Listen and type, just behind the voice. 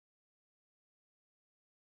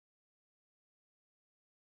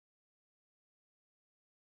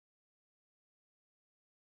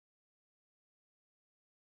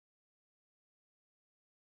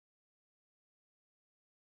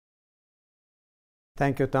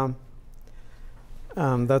Thank you, Tom.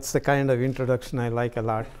 That's the kind of introduction I like a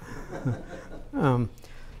lot.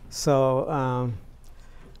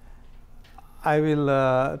 I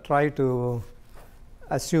will try to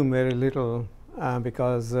assume very little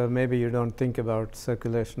because maybe you don't think about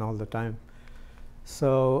circulation all the time.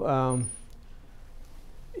 So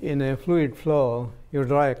in a fluid flow, you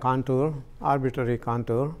draw a contour, arbitrary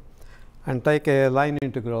contour, and take a line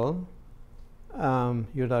integral,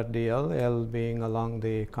 u dot dl, L being along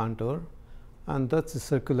the contour, and that's the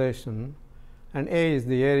circulation, and A is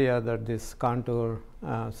the area that this contour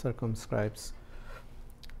circumscribes.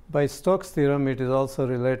 By Stokes' theorem, it is also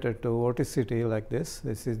related to vorticity like this.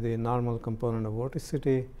 This is the normal component of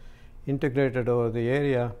vorticity integrated over the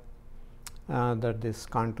area that this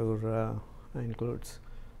contour includes.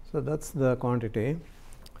 So that's the quantity,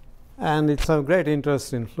 and it's of great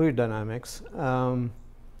interest in fluid dynamics.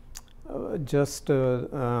 Just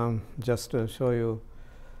to show you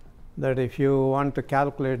that if you want to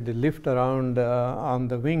calculate the lift around on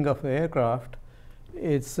the wing of an aircraft,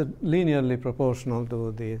 it's linearly proportional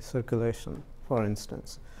to the circulation, for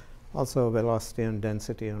instance. Also velocity and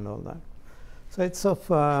density and all that. So it's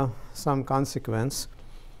of some consequence.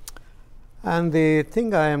 And the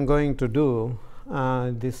thing I am going to do,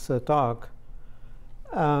 this talk,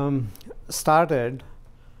 started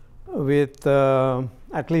with,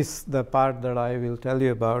 at least the part that I will tell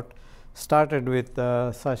you about, started with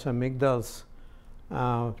Sasha Migdal's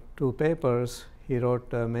 2 papers he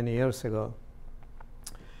wrote many years ago.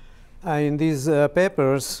 In these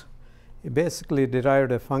papers, he basically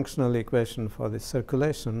derived a functional equation for the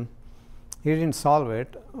circulation. He didn't solve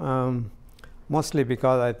it, mostly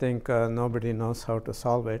because I think nobody knows how to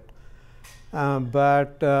solve it.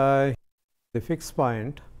 But the fixed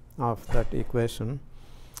point of that equation.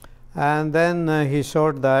 And then he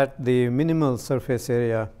showed that the minimal surface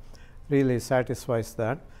area really satisfies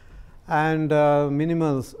that. And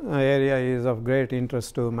minimal area is of great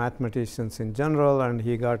interest to mathematicians in general, and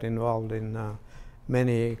he got involved in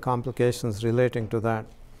many complications relating to that.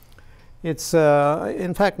 It's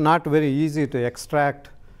in fact not very easy to extract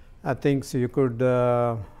things you could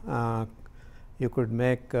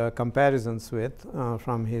make comparisons with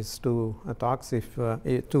from his 2 talks,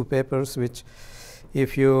 2 papers, which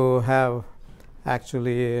if you have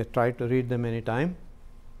actually tried to read them any time.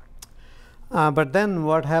 But then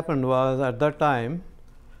what happened was, at that time,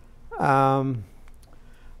 I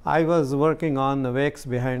was working on the wakes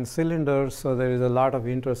behind cylinders, so there is a lot of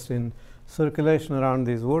interest in circulation around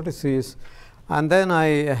these vortices. And then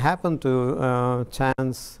I happened to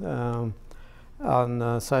chance on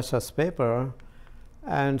Sasha's paper,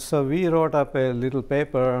 and so we wrote up a little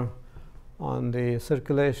paper on the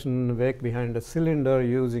circulation wake behind a cylinder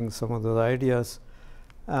using some of those ideas.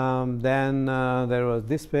 Then there was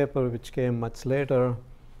this paper which came much later,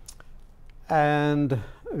 and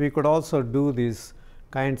we could also do these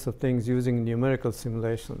kinds of things using numerical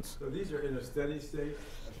simulations. So these are in a steady state?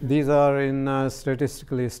 These are in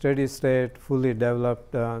statistically steady state, fully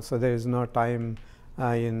developed, so there is no time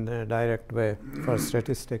in a direct way for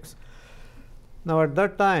statistics. Now at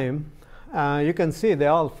that time, you can see they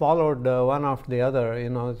all followed one after the other, you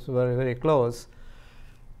know, it's very, very close.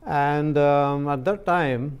 And at that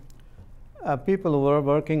time, people were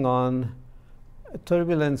working on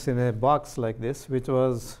turbulence in a box like this, which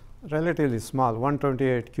was relatively small.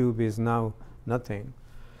 128 cube is now nothing.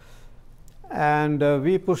 And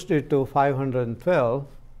we pushed it to 512,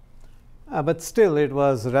 but still it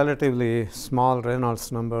was relatively small Reynolds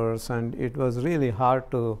numbers, and it was really hard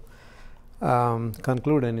to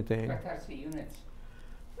conclude anything. But that's the units.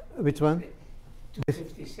 Which one?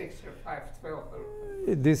 256 or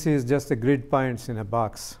 512. This is just the grid points in a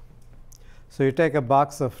box. So you take a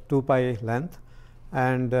box of 2 pi length,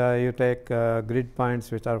 and you take grid points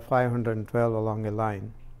which are 512 along a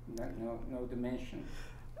line. No dimension.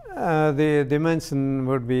 The dimension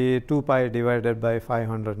would be 2 pi divided by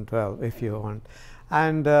 512 if you want.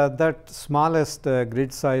 And that smallest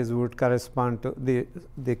grid size would correspond to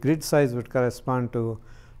the grid size would correspond to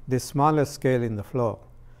the smallest scale in the flow.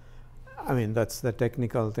 I mean, that's the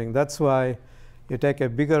technical thing. That's why you take a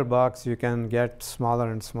bigger box, you can get smaller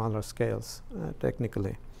and smaller scales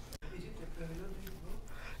technically. Is it a periodic box?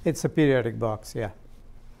 It's a periodic box, yeah.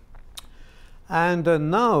 And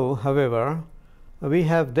now, however, we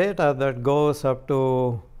have data that goes up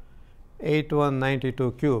to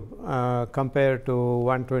 8192 cube compared to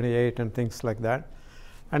 128 and things like that.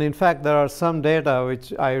 And in fact, there are some data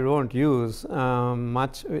which I won't use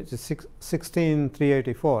much, which is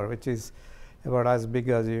 16384, which is about as big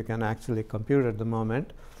as you can actually compute at the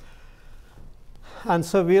moment. And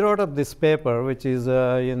so we wrote up this paper, which is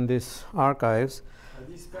in this archives. Are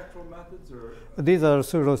these spectral methods or? These are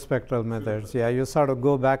pseudospectral methods. Yeah, you sort of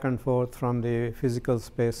go back and forth from the physical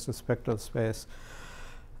space to spectral space.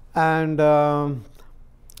 And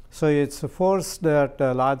so it's forced at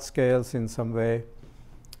large scales in some way.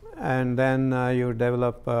 And then you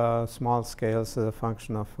develop small scales as a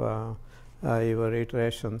function of your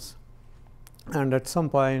iterations. And at some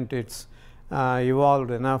point, it's evolved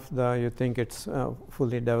enough that you think it's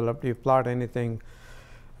fully developed. You plot anything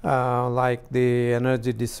like the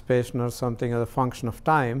energy dissipation or something as a function of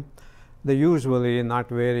time, they're usually not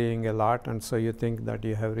varying a lot, and so you think that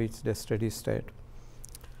you have reached a steady state.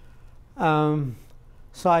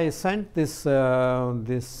 So I sent this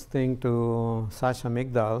this thing to Sasha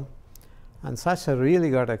Migdal, and Sasha really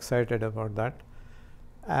got excited about that.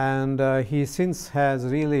 And he since has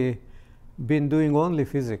really been doing only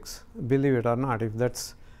physics, believe it or not. If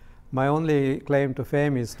that's my only claim to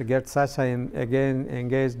fame is to get Sasha again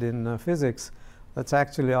engaged in physics, that's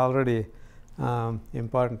actually already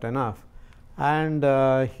important enough. And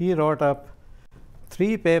he wrote up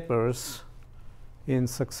 3 papers in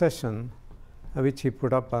succession, which he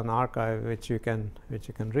put up on arXiv, which you can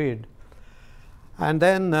read. And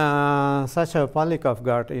then Sasha Polikov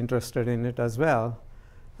got interested in it as well.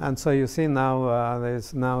 And so you see now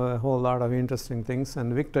there's now a whole lot of interesting things.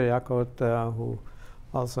 And Victor Yakot, who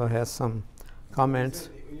also has some comments.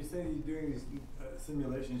 When you say you're doing these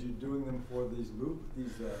simulations, you're doing them for these loops?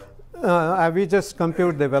 We just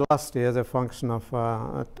compute the velocity as a function of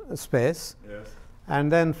space. Yes.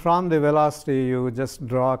 And then from the velocity, you just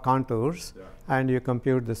draw contours, Yeah. and you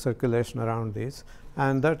compute the circulation around these.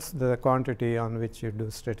 And that's the quantity on which you do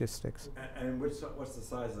statistics. And what's the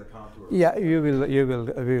size of the contour? Yeah, we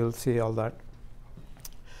will see all that.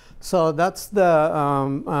 So that's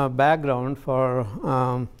the background for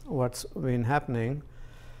what's been happening.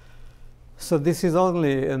 So this is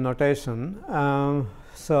only a notation.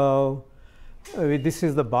 This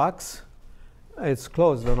is the box. It's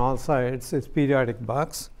closed on all sides. It's periodic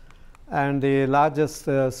box, and the largest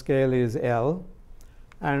scale is L,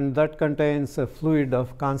 and that contains a fluid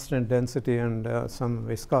of constant density and some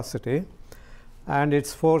viscosity, and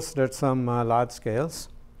it's forced at some large scales.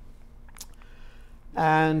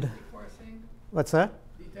 And Forcing? what's that?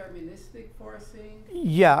 Deterministic forcing?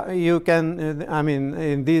 Yeah, you can. I mean,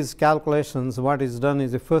 in these calculations, what is done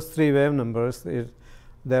is the first 3 wave numbers,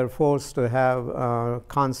 they're forced to have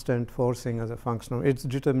constant forcing as a function of. It's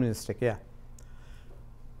deterministic. Yeah.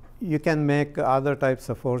 You can make other types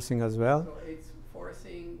of forcing as well. So it's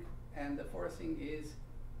forcing, and the forcing is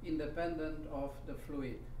independent of the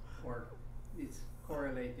fluid, or it's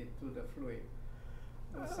correlated to the fluid.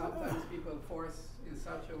 Sometimes people force in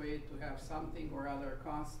such a way to have something or other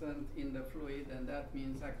constant in the fluid, and that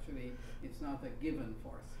means actually it's not a given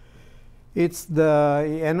force. It's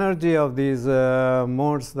the energy of these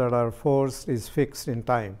modes that are forced is fixed in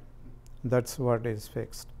time. That's what is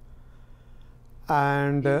fixed.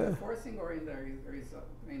 And in the forcing or in the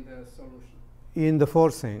in the solution? In the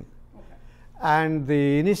forcing. Okay. And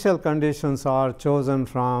the initial conditions are chosen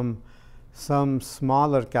from some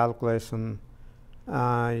smaller calculation.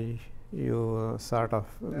 You sort of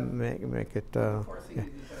make it. Forcing Yeah.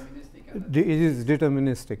 is deterministic. And It is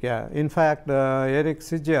deterministic, yeah. In fact, Eric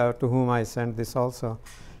Sigia, to whom I sent this also,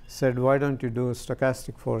 said, why don't you do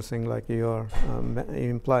stochastic forcing like you're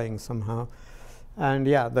implying somehow? And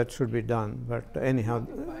yeah, that should be done. But anyhow,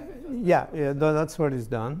 yeah, that's what is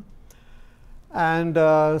done. And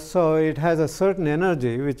so it has a certain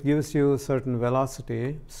energy which gives you a certain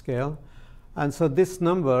velocity scale. And so this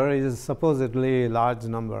number is supposedly a large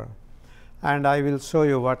number. And I will show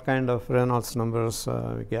you what kind of Reynolds numbers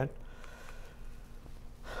we get.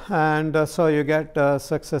 And so you get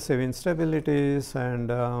successive instabilities.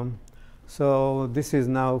 And so this is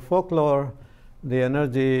now folklore. The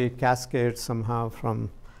energy cascades somehow from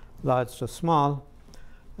large to small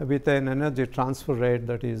with an energy transfer rate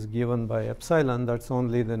that is given by epsilon. That's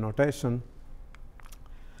only the notation.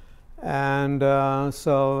 And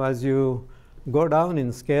so as you go down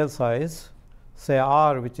in scale size, say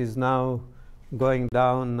R, which is now going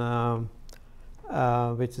down,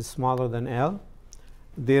 which is smaller than L,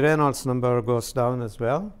 the Reynolds number goes down as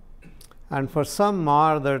well. And for some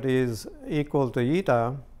R that is equal to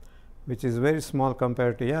eta, which is very small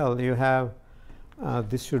compared to L, you have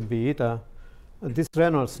this should be eta. This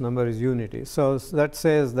Reynolds number is unity. So that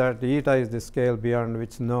says that eta is the scale beyond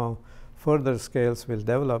which no further scales will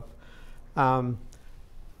develop.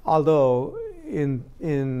 Although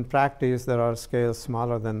in practice there are scales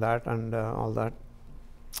smaller than that and all that.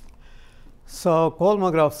 So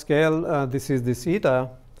Kolmogorov scale, this is this eta,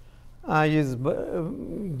 is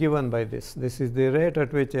given by this. This is the rate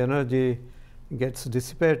at which energy gets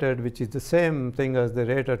dissipated, which is the same thing as the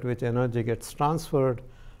rate at which energy gets transferred,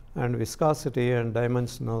 and viscosity and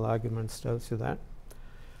dimensional arguments tells you that.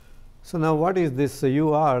 So now what is this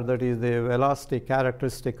UR, that is the velocity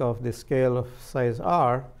characteristic of the scale of size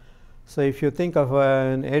r? So if you think of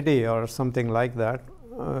an eddy or something like that,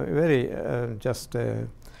 very just a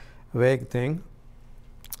vague thing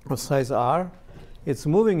of size r, it's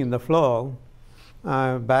moving in the flow,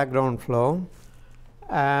 background flow,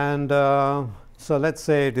 and so let's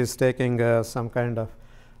say it is taking some kind of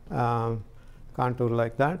contour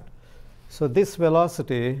like that. So this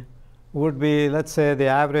velocity would be, let's say, the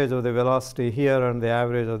average of the velocity here and the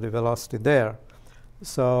average of the velocity there.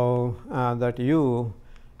 So that u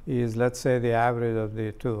is, let's say, the average of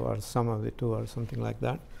the two or sum of the two or something like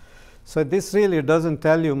that. So this really doesn't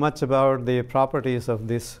tell you much about the properties of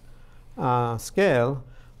this scale,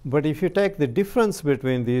 but if you take the difference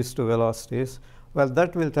between these two velocities, well,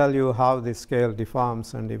 that will tell you how the scale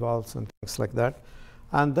deforms and evolves and things like that.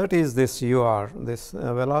 And that is this UR, this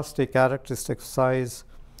velocity characteristic size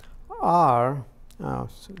r.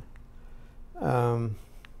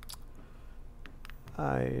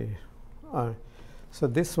 So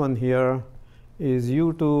this one here is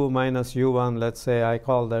u2 minus u1. Let's say I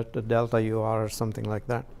call that delta ur or something like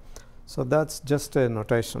that. So that's just a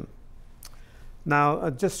notation. Now,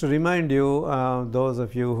 just to remind you, those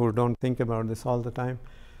of you who don't think about this all the time,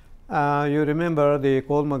 you remember the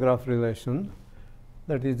Kolmogorov relation,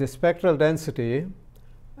 that is the spectral density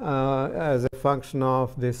as a function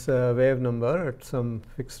of this wave number at some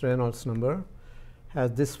fixed Reynolds number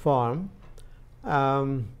has this form,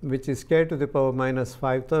 which is k to the power minus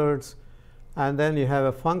 5/3, and then you have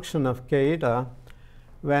a function of k eta.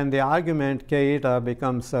 When the argument k eta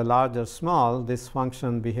becomes large or small, this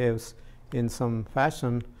function behaves in some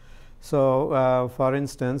fashion. So for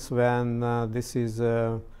instance, when this is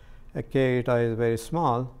a k eta is very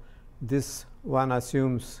small, this one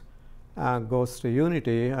assumes goes to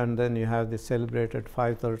unity, and then you have the celebrated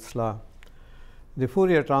 5/3 law. The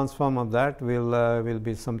Fourier transform of that will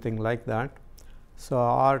be something like that. So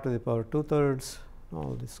r to the power 2/3,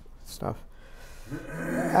 all this stuff.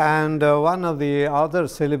 And one of the other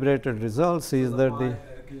celebrated results is that the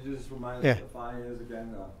can you just remind us what phi is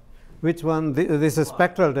again? Which one? This is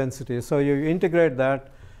spectral density. So you integrate that,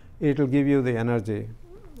 it will give you the energy.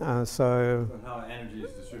 So how energy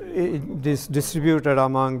is distributed. It is distributed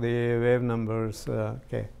among the wave numbers.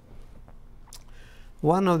 Okay.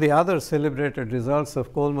 One of the other celebrated results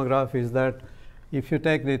of Kolmogorov is that if you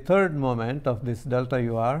take the third moment of this delta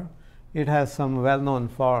UR, it has some well-known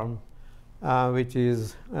form, which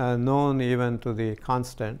is known even to the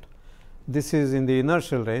constant. This is in the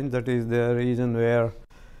inertial range, that is the region where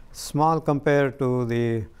small compared to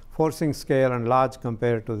the forcing scale and large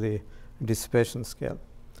compared to the dissipation scale.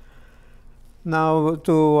 Now,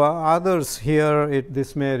 to others here,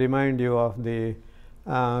 this may remind you of the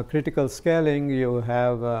critical scaling. You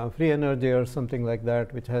have free energy or something like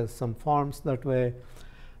that, which has some forms that way,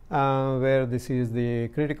 where this is the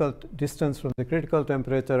critical distance from the critical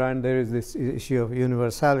temperature, and there is this issue of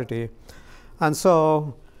universality. And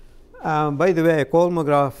so, by the way,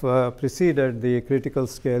 Kolmogorov preceded the critical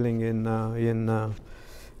scaling in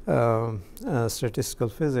statistical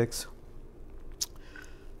physics.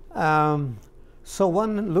 So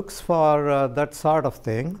one looks for that sort of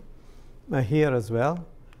thing here as well.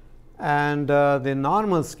 And the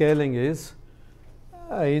normal scaling is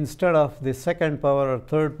instead of the second power or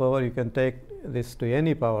third power, you can take this to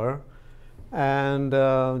any power, and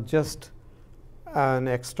just an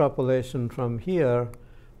extrapolation from here.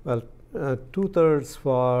 Well, 2/3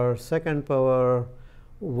 for second power,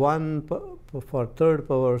 1 for third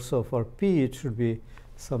power. So for p, it should be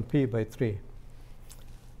some p by 3.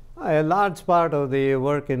 A large part of the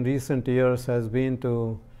work in recent years has been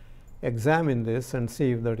to examine this and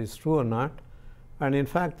see if that is true or not. And in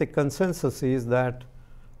fact, the consensus is that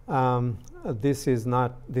this is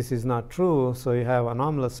not true. So you have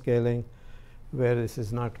anomalous scaling where this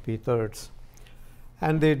is not p/3.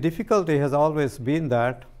 And the difficulty has always been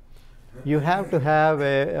that you have to have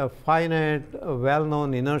a finite,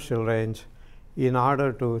 well-known inertial range in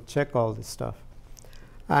order to check all this stuff.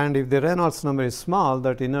 And if the Reynolds number is small,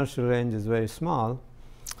 that inertial range is very small.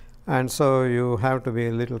 And so you have to be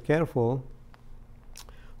a little careful.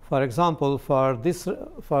 For example, for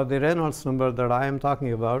the Reynolds number that I am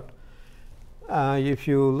talking about, if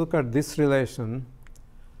you look at this relation,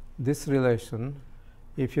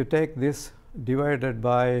 if you take this divided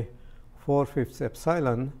by 4/5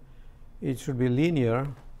 epsilon, it should be linear,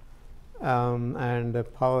 and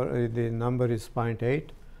the number is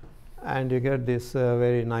 0.8. And you get this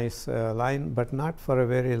very nice line, but not for a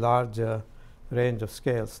very large range of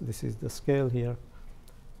scales. This is the scale here.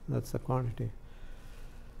 That's the quantity.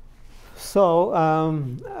 So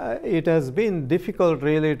it has been difficult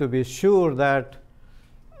really to be sure that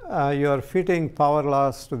you are fitting power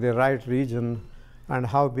loss to the right region and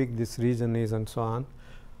how big this region is and so on.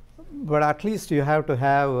 But at least you have to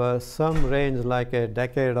have some range like a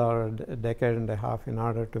decade or a decade and a half in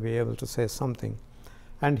order to be able to say something.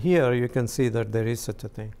 And here you can see that there is such a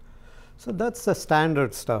thing. So that's the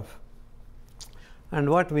standard stuff. And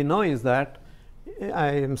what we know is that,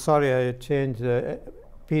 I am sorry I changed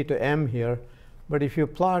p to m here, but if you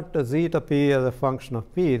plot zeta p as a function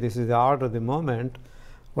of p, this is the order of the moment,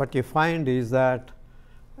 what you find is that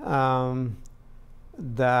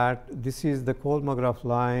that this is the Kolmogorov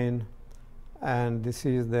line and this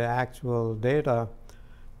is the actual data.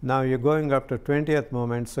 Now you're going up to 20th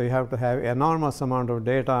moment, so you have to have enormous amount of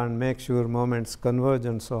data and make sure moments converge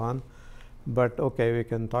and so on. But okay, we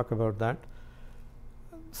can talk about that.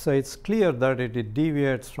 So it's clear that it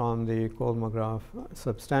deviates from the Kolmogorov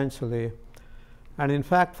substantially. And in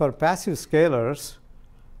fact, for passive scalars,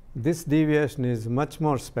 this deviation is much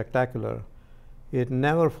more spectacular. It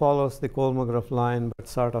never follows the Kolmogorov line, but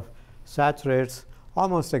sort of saturates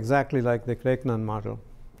almost exactly like the Kragnon model.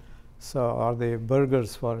 So, or the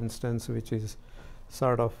Burgers, for instance, which is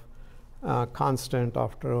sort of constant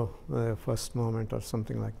after the first moment or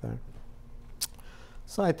something like that.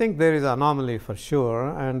 So I think there is an anomaly for sure,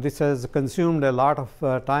 and this has consumed a lot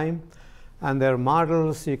of time. And there are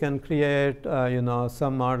models you can create. You know,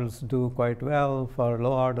 some models do quite well for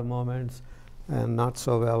low order moments, and not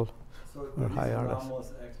so well. So or these high orders.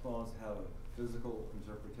 anomalous exponents have a physical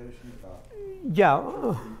interpretation about? Yeah.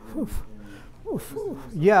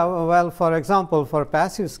 Yeah, well, for example, for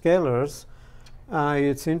passive scalars,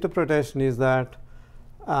 its interpretation is that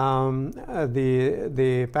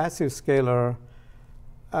the passive scalar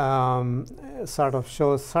sort of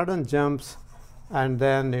shows sudden jumps, and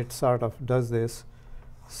then it sort of does this.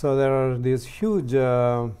 So there are these huge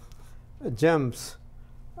jumps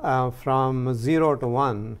from 0 to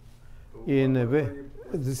 1 in a way.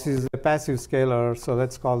 This is a passive scalar, so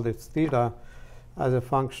let's call this theta as a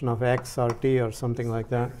function of x or t or something like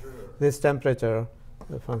that. This temperature,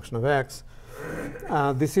 a function of x.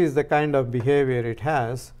 This is the kind of behavior it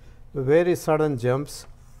has, very sudden jumps.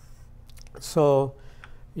 So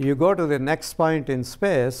you go to the next point in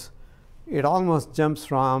space, it almost jumps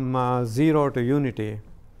from 0 to unity.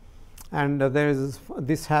 And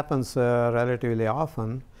this happens relatively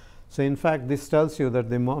often. So in fact, this tells you that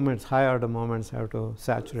the moments, high order moments, have to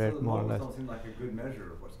saturate so more or less. don't seem like a good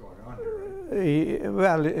measure of what's going on here, right?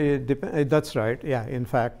 Well, that's right. Yeah, in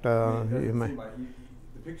fact, I mean, you may.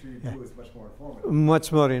 the picture you drew is much more informative.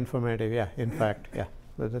 Much more informative, yeah, in fact, yeah.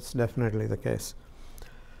 That's definitely the case.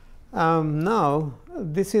 Now,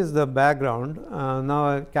 this is the background. Now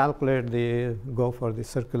I calculate go for the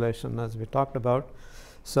circulation as we talked about.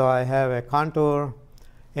 So I have a contour,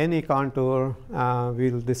 any contour.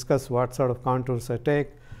 We'll discuss what sort of contours I take.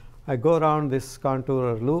 I go around this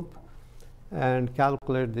contour or loop and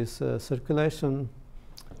calculate this circulation.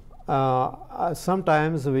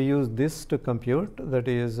 Sometimes we use this to compute. That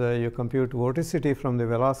is, you compute vorticity from the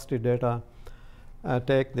velocity data,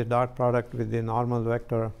 take the dot product with the normal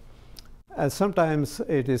vector. Sometimes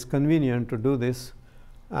it is convenient to do this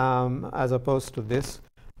as opposed to this.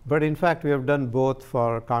 But in fact, we have done both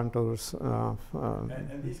for contours.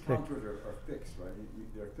 And these contours are fixed, right?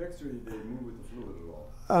 They're fixed, or they move with the fluid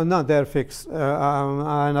at all? No, they're fixed.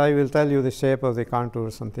 And I will tell you the shape of the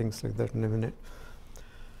contours and things like that in a minute.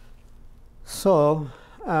 So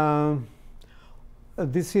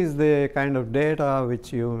this is the kind of data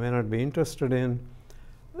which you may not be interested in.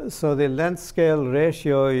 So the length scale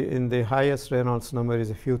ratio in the highest Reynolds number is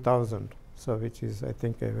a few thousand, so which is, I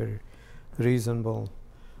think, a very reasonable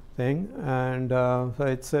thing. And so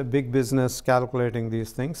it's a big business calculating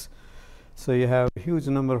these things. So you have a huge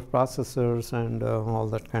number of processors and all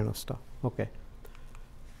that kind of stuff. Okay.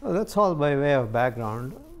 Well, that's all by way of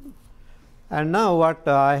background. And now what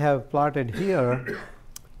I have plotted here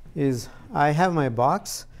is I have my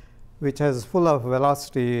box, which has full of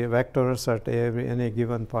velocity vectors at any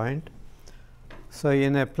given point. So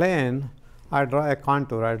in a plane, I draw a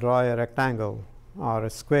contour. I draw a rectangle or a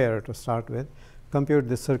square to start with, compute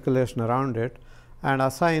the circulation around it, and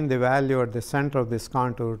assign the value at the center of this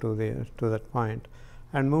contour to that point,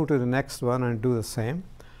 and move to the next one and do the same.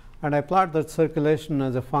 And I plot that circulation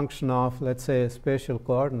as a function of, let's say, a spatial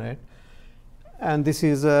coordinate. And this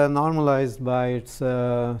is normalized by its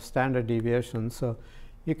standard deviation. So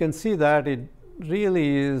you can see that it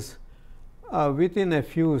really is within a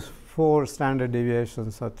few 4 standard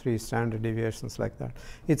deviations or 3 standard deviations like that.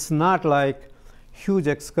 It's not like huge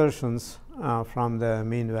excursions from the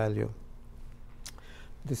mean value.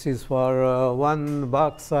 This is for one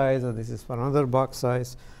box size, and this is for another box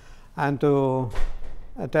size. And to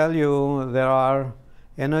tell you, there are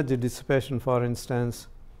energy dissipation, for instance,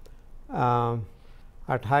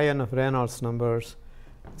 at high enough Reynolds numbers,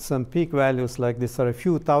 some peak values like this are a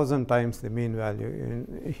few thousand times the mean value.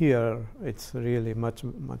 Here, it's really much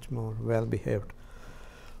more well behaved.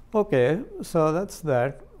 Okay, so that's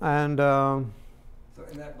that. And so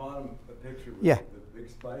in that bottom picture with yeah, the big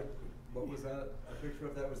spike, what was that? A picture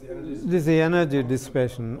of that was the energy. This is the energy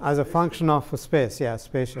dissipation as a function of space, yeah,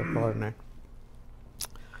 spatial coordinate.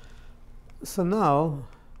 So now,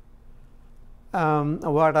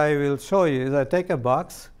 what I will show you is I take a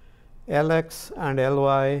box, Lx and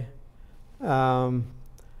Ly,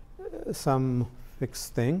 some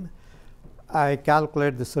fixed thing. I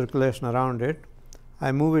calculate the circulation around it.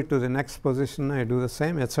 I move it to the next position. I do the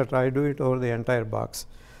same, etc. I do it over the entire box.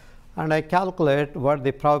 And I calculate what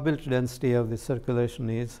the probability density of the circulation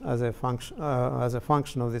is as a function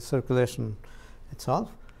of the circulation itself.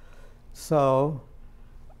 So,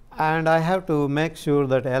 and I have to make sure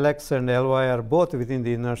that Lx and Ly are both within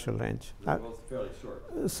the inertial range. They're both fairly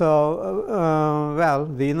short. So, well,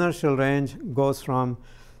 the inertial range goes from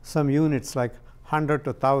some units like 100 to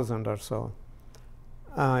 1,000 or so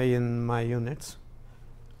in my units.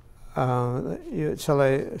 Shall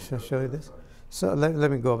I show you this? So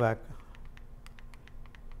let me go back.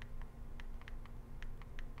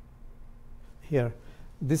 Here,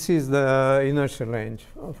 this is the inertial range,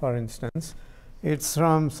 for instance. It's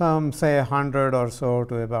from some, say, 100 or so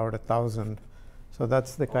to about 1,000. So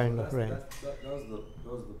that's the kind of range.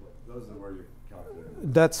 Those are where you're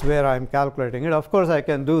calculating. That's where I'm calculating it. Of course, I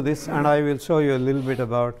can do this, and I will show you a little bit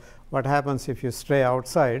about what happens if you stray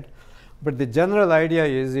outside. But the general idea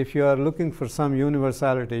is, if you are looking for some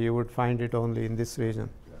universality, you would find it only in this region.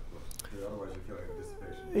 Yeah, otherwise you're feeling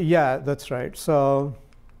dissipation. Yeah, that's right. So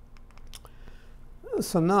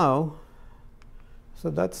now, so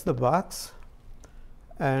that's the box,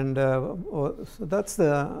 and so that's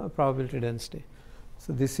the probability density.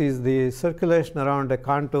 So this is the circulation around a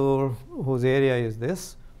contour whose area is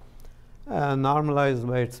this, normalized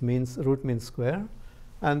by its root mean square.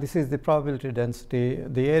 And this is the probability density.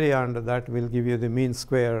 The area under that will give you the mean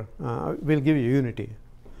square, will give you unity.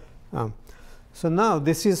 So now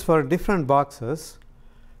this is for different boxes.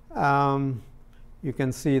 You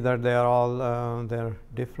can see that they are all they're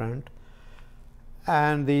different.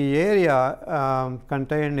 And the area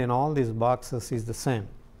contained in all these boxes is the same.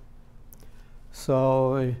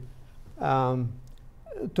 So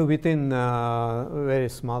to within a very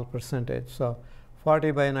small percentage. So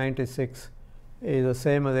 40 by 96 is the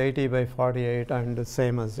same as 80 by 48 and the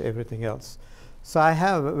same as everything else. So I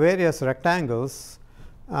have various rectangles,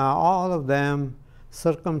 all of them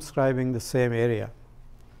circumscribing the same area.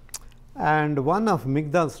 And one of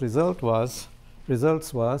Migdal's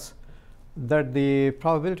results was that the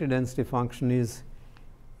probability density function is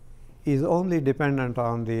only dependent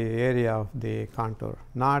on the area of the contour,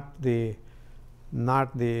 not the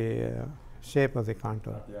shape of the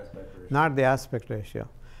contour, not the aspect ratio.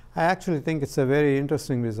 I actually think it's a very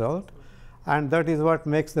interesting result, and that is what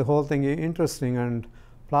makes the whole thing interesting and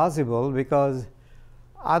plausible, because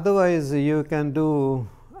otherwise you can do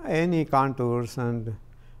any contours and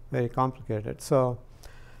very complicated. So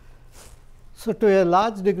to a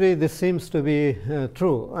large degree this seems to be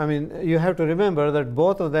true. I mean, you have to remember that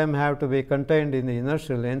both of them have to be contained in the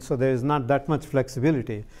inertial range, so there is not that much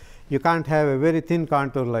flexibility. You can't have a very thin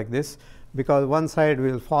contour like this, because one side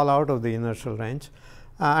will fall out of the inertial range.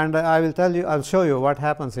 And I'll show you what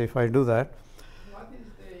happens if I do that. What is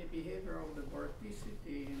the behavior of the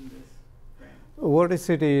vorticity in this range?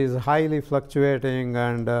 Vorticity is highly fluctuating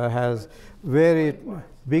and has very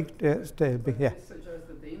big, yeah. This suggests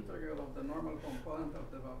that the integral of the normal component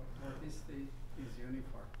of the vorticity is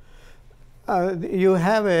uniform. You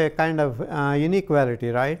have a kind of inequality,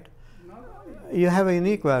 right? Not You have an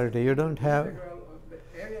inequality. You don't have. The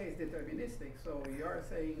area is deterministic, so you are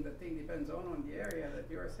saying the thing depends on the area, that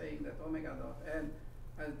you are saying that omega dot n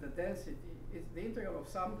as the density. It's the integral of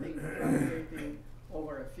something fluctuating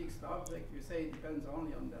over a fixed object. You say it depends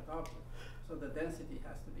only on that object, so the density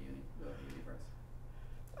has to be universal.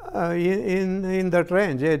 In that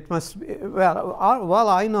range, it must be. Well, all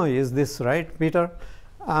I know is this, right, Peter?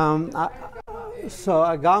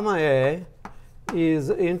 So gamma A is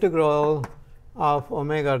integral of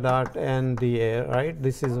omega dot n dA, right?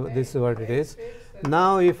 This is what it is.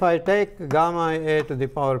 Now, if I take gamma A to the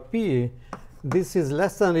power p, this is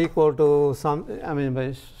less than or equal to some. I mean,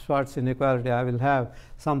 by Schwarz inequality, I will have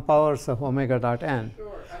some powers of omega dot n.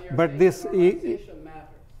 Sure, and But this normalization matters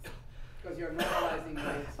because you're normalizing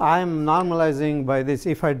by its I'm normalizing by this.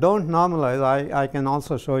 If I don't normalize, I can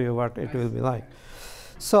also show you what it will be like.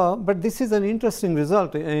 So, but this is an interesting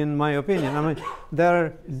result in my opinion. I mean, there are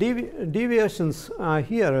deviations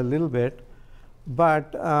here a little bit,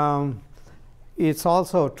 but it's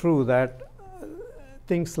also true that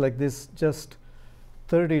things like this, just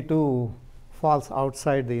 32 falls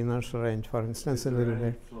outside the inertial range, for instance, a little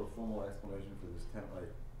bit. Sort of formal explanation for this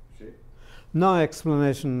tent-like shape? No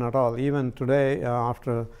explanation at all. Even today,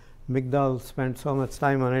 after Migdal spent so much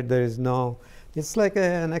time on it, there is no. It's like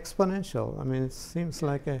an exponential. I mean, it seems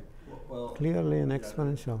like a clearly an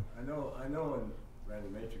exponential. I know in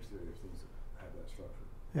random matrix theory things have that structure.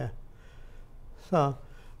 Yeah. So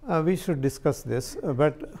we should discuss this,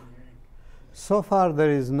 but so far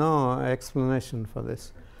there is no explanation for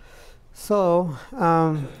this. So,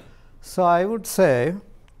 so I would say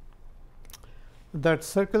that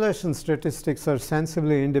circulation statistics are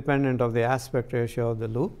sensibly independent of the aspect ratio of the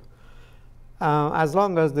loop, as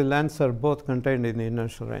long as the lengths are both contained in the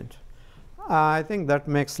inertial range. I think that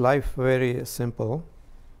makes life very simple.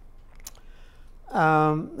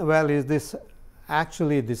 Well, is this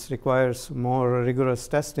actually, this requires more rigorous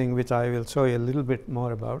testing, which I will show you a little bit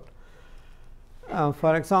more about.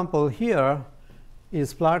 For example, here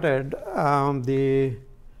is plotted the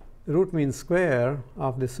root mean square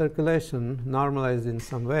of the circulation normalized in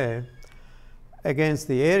some way against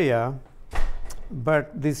the area, but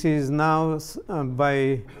this is now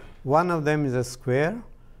by one of them is a square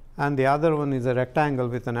and the other one is a rectangle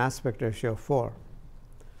with an aspect ratio of 4.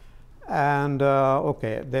 And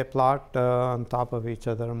okay, they plot on top of each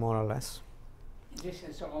other more or less. This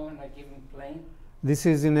is all in a given plane? This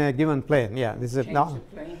is in a given plane, yeah. This is Change the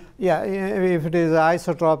plane? Yeah, if it is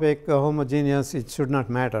isotropic, homogeneous, it should not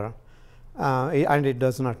matter, and it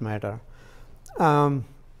does not matter.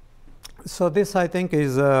 So this, I think,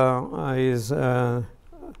 is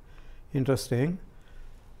interesting.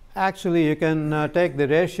 Actually, you can take the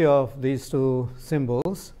ratio of these two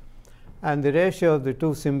symbols, and the ratio of the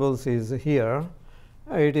two symbols is here.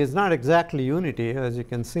 It is not exactly unity, as you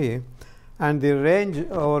can see. And the range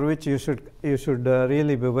over which you should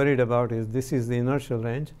really be worried about is this is the inertial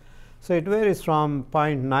range. So it varies from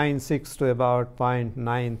 0.96 to about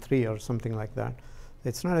 0.93 or something like that.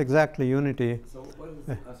 It's not exactly unity. So what is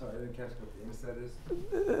I'm sorry, I didn't catch what the inset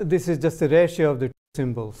is? This is just the ratio of the two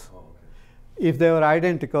symbols. Oh, okay. If they were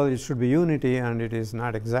identical, it should be unity, and it is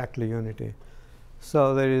not exactly unity.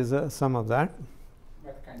 So there is some of that.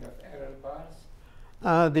 What kind of error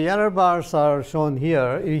bars? The error bars are shown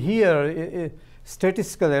here. Here,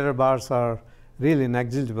 statistical error bars are really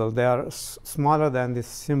negligible. They are smaller than the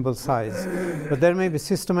symbol size. But there may be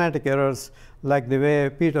systematic errors, like the way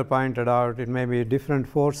Peter pointed out. It may be different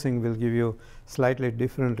forcing will give you slightly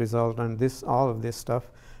different result, and this, all of this stuff,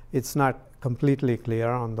 it's not completely clear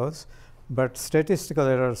on those. But statistical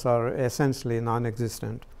errors are essentially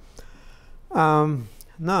non-existent.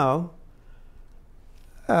 Now,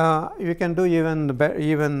 you can do even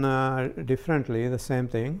differently the same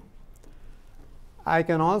thing. I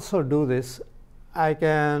can also do this. I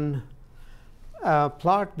can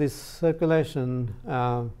plot this circulation,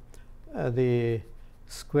 the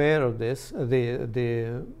square of this,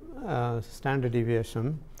 the standard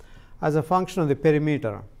deviation, as a function of the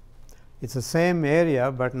perimeter. It's the same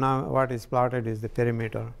area, but now what is plotted is the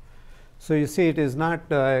perimeter. So you see, it is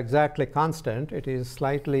not exactly constant. It is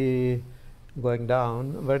slightly going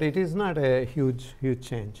down, but it is not a huge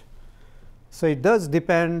change. So it does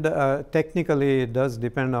depend, technically it does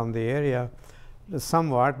depend on the area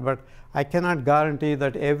somewhat, but I cannot guarantee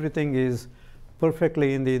that everything is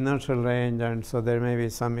perfectly in the inertial range, and so there may be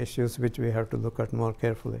some issues which we have to look at more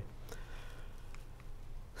carefully.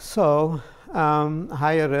 So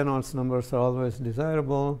higher Reynolds numbers are always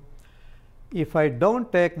desirable. If I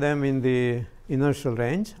don't take them in the inertial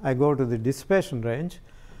range, I go to the dissipation range.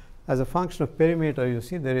 As a function of perimeter, you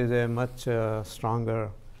see there is a much stronger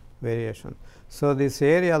variation. So this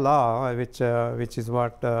area law, which is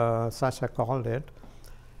what Sasha called it,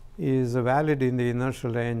 is valid in the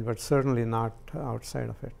inertial range, but certainly not outside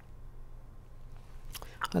of it.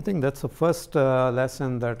 I think that's the first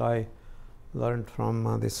lesson that I learned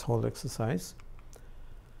from this whole exercise.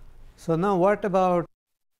 So now what about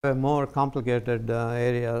a more complicated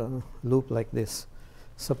area loop like this?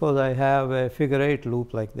 Suppose I have a figure 8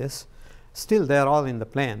 loop like this. Still, they are all in the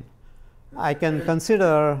plane. I can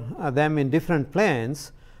consider them in different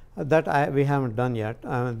planes that we haven't done yet.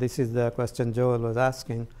 This is the question Joel was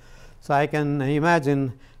asking. So I can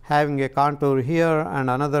imagine having a contour here and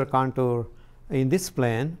another contour in this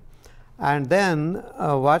plane. And then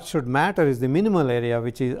what should matter is the minimal area,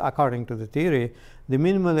 which is, according to the theory, the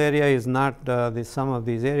minimal area is not the sum of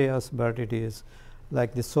these areas, but it is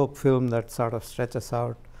like the soap film that sort of stretches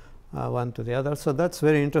out one to the other. So that's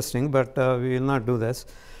very interesting, but we will not do this.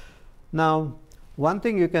 Now, one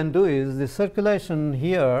thing you can do is the circulation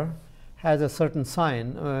here has a certain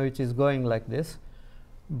sign which is going like this,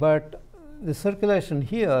 but the circulation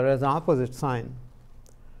here has an opposite sign.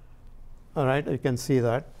 All right, you can see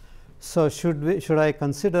that. So should I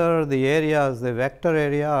consider the area as the vector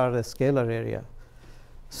area or the scalar area?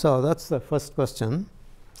 So that's the first question.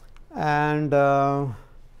 And let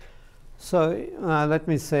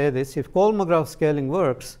me say this: if Kolmogorov scaling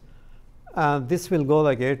works, this will go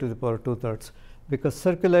like a to the power 2/3, because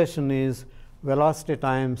circulation is velocity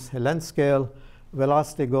times a length scale.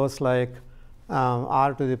 Velocity goes like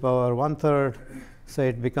r to the power 1/3, so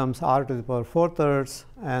it becomes r to the power 4/3,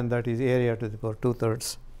 and that is area to the power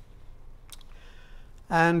 2/3.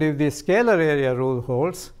 And if the scalar area rule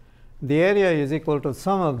holds, the area is equal to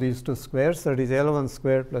sum of these two squares, that is L1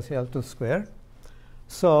 squared plus L2 squared.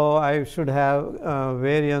 So I should have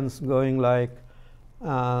variance going like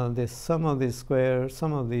the sum of these squares,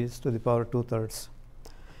 sum of these to the power 2/3.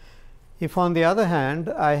 If on the other hand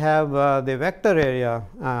I have the vector area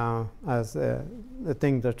as the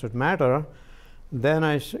thing that should matter, then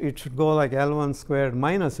it should go like L1 squared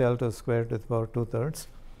minus L2 squared to the power 2/3.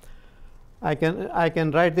 I can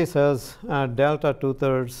write this as delta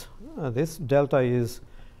 2/3. This delta is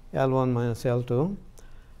L1 minus L2,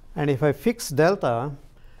 and if I fix delta,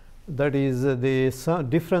 that is the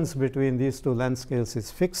difference between these two length scales is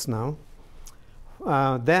fixed now,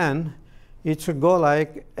 then it should go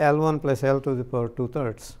like L1 plus L to the power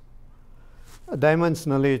 2/3.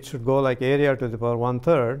 Dimensionally, it should go like area to the power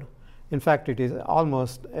 1/3. In fact, it is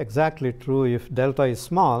almost exactly true if delta is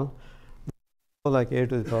small, go like a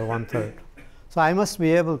to the power 1/3. So I must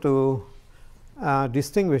be able to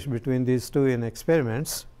distinguish between these two in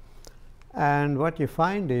experiments, and what you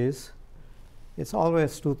find is it's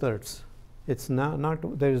always 2/3. It's not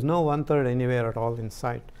there is no 1/3 anywhere at all in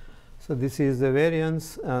sight. So this is the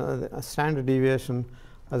variance, a standard deviation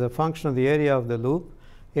as a function of the area of the loop.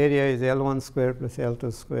 Area is L1 squared plus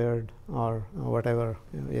L2 squared, or whatever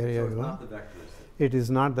area you want. It is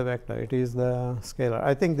not the vector, it is the scalar.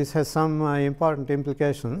 I think this has some important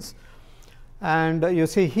implications. And you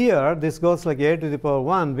see here, this goes like a to the power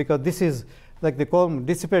 1, because this is like the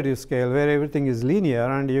dissipative scale where everything is linear,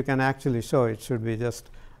 and you can actually show it should be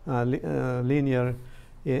just linear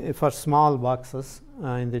for small boxes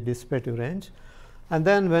in the dissipative range. And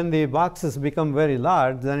then when the boxes become very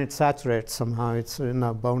large, then it saturates somehow. It's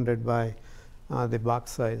bounded by the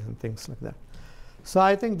box size and things like that. So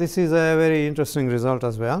I think this is a very interesting result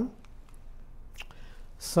as well.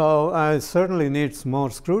 So it certainly needs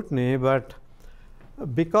more scrutiny, but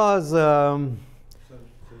because so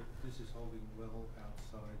this is holding well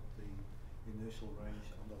outside the inertial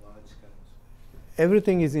range on the large scales.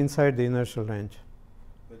 Everything is inside the inertial range.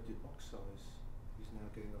 But the box size is now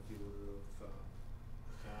getting of the order of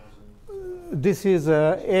 1,000. This is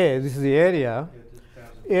A. This is the area. Yeah,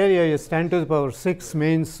 Area is 10 to the power 6,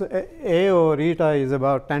 means A over eta is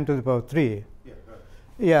about 10 to the power 3. yeah, right.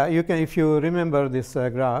 Yeah, you can, if you remember this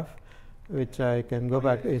graph, which I can go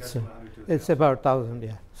back. It's about 1,000.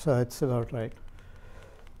 Yeah, so it's about right.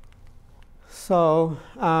 So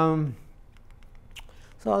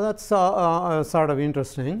so that's sort of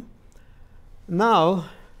interesting. Now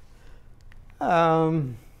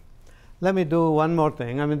let me do one more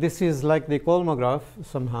thing. I mean, this is like the Kolmogorov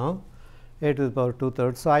somehow, a to the power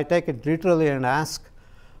 2/3. So I take it literally and ask,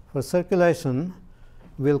 for circulation,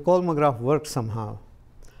 will Kolmogorov work somehow?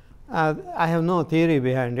 I have no theory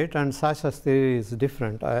behind it, and Sasha's theory is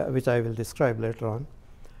different, which I will describe later on.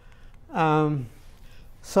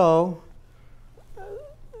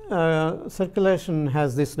 Circulation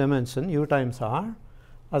has this dimension, u times r.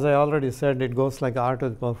 As I already said, it goes like r to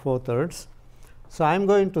the power 4/3. So I'm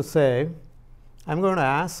going to say, I'm going to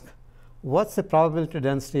ask, what's the probability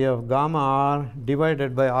density of gamma r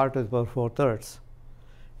divided by r to the power 4/3?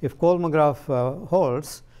 If Kolmogorov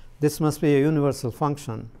holds, this must be a universal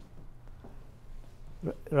function.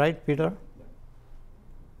 Right, Peter?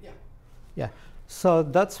 Yeah. Yeah. So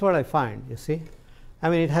that's what I find, you see. I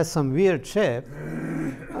mean, it has some weird shape,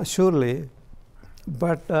 surely,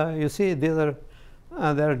 but you see, there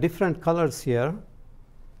are different colors here,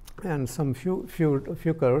 and some few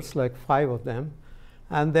curves, like 5 of them,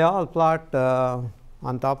 and they all plot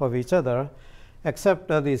on top of each other, except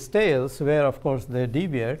these tails, where of course they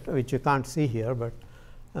deviate, which you can't see here, but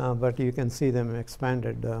you can see them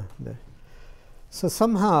expanded there. So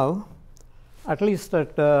somehow at least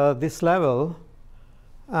at this level,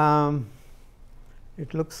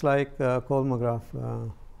 it looks like Kolmogorov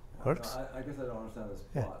works. I guess I don't understand this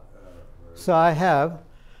Yeah. plot. So I have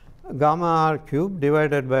gamma r cubed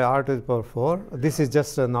divided by r to the power 4. This is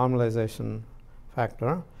just a normalization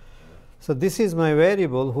factor. So this is my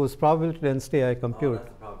variable whose probability density I compute. That's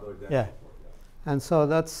the probability density Yeah. for it, And so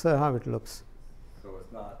that's how it looks. So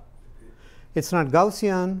it's not. It's not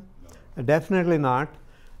Gaussian, definitely not,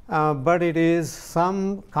 but it is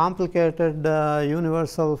some complicated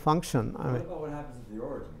universal function. I What mean, about what happens at the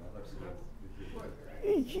origin? That looks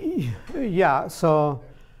good. yeah, so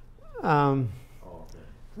Oh,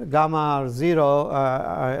 okay. gamma r 0,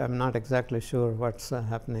 I am not exactly sure what's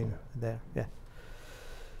happening there. Yeah.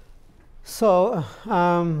 So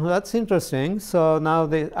that's interesting. So now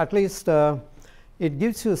at least it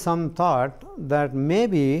gives you some thought that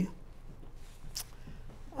maybe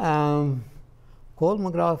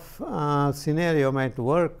Kolmogorov scenario might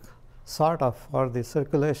work sort of for the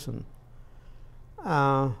circulation.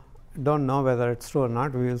 Don't know whether it's true or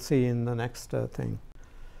not. We will see in the next thing.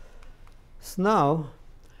 So now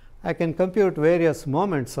I can compute various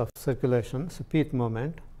moments of circulation, so pth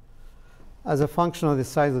moment, as a function of the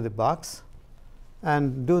size of the box,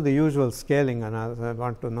 and do the usual scaling. And I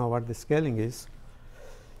want to know what the scaling is.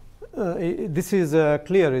 This is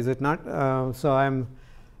clear, is it not? So I'm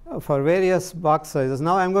for various box sizes.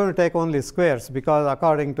 Now I'm going to take only squares, because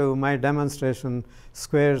according to my demonstration,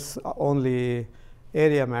 squares only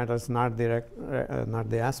area matters, not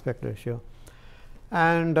the aspect ratio.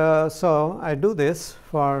 And so I do this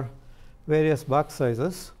for various box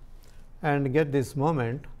sizes and get this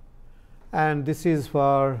moment. And this is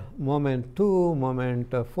for moment 2,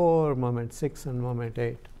 moment 4, moment 6, and moment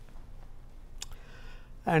 8.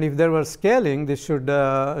 And if there were scaling, this should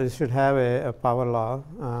have a power law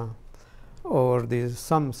over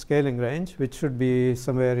some scaling range, which should be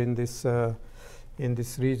somewhere in this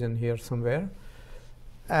region here somewhere.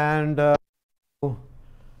 And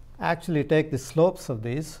actually take the slopes of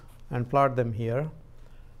these and plot them here.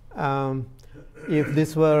 If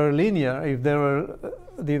this were linear,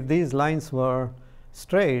 if these lines were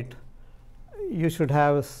straight, you should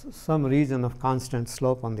have some region of constant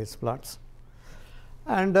slope on these plots.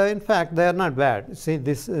 And in fact, they are not bad. See,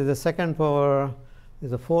 this is the second power,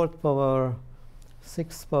 is the fourth power,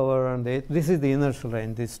 sixth power, and the eighth. This is the inertial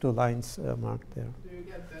range, these two lines marked there. Do you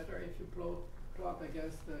get better if you plot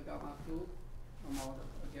against the gamma 2 amount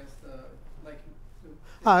against the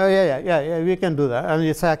Yeah, we can do that. I mean,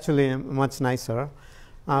 it's actually much nicer.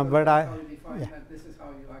 But how you define that this is how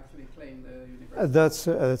you actually claim the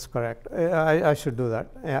universal. That's correct. I should do that.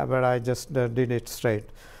 Yeah, but I just did it straight.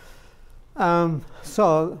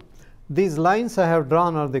 So these lines I have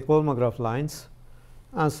drawn are the Kolmogorov lines.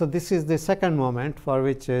 So this is the second moment for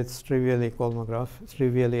which it's trivially Kolmogorov.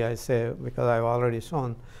 Trivially, I say, because I've already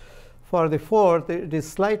shown. For the fourth, it is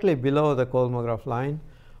slightly below the Kolmogorov line.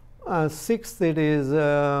 Sixth, it is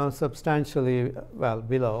substantially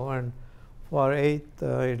below, and for eighth,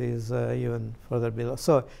 it is even further below.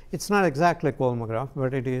 So it's not exactly Kolmogorov,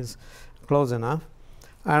 but it is close enough.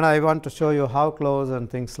 And I want to show you how close and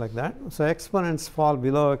things like that. So exponents fall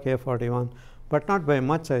below K41, but not by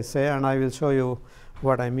much, I say, and I will show you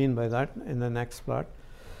what I mean by that in the next plot.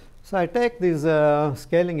 So I take these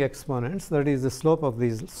scaling exponents, that is the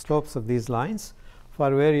slopes of these lines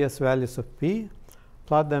for various values of p,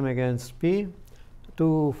 plot them against p,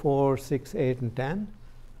 2, 4, 6, 8, and 10,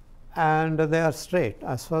 and they are straight.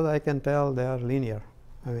 As far as I can tell, they are linear.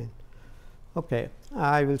 Okay.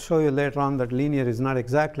 I will show you later on that linear is not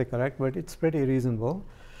exactly correct, but it's pretty reasonable.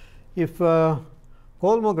 If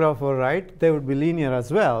Kolmogorov were right, they would be linear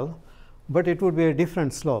as well, but it would be a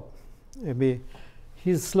different slope. Maybe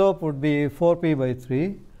his slope would be 4p by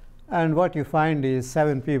 3, and what you find is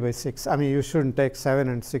 7p by 6. I mean, you shouldn't take 7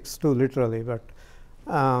 and 6 too literally, but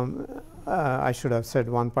I should have said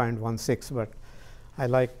 1.16, but I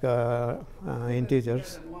like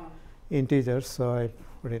integers, so I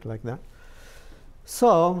put it like that.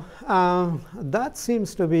 So that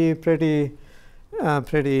seems to be pretty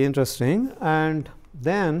interesting. And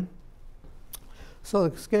then, so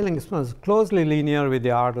the scaling is closely linear with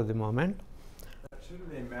the r to the moment.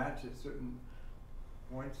 Shouldn't they match at certain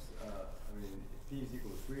points? I mean, t is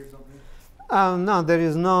equal to 3 or something? No, there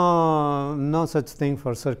is no such thing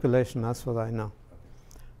for circulation, as far as I know.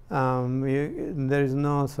 There is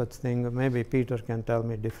no such thing. Maybe Peter can tell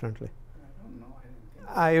me differently.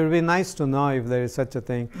 It would be nice to know if there is such a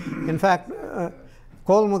thing. In fact,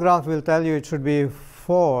 Kolmogorov will tell you it should be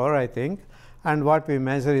 4, I think, and what we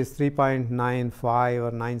measure is 3.95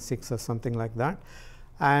 or 96 or something like that.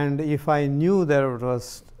 And if I knew there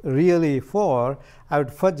was really 4, I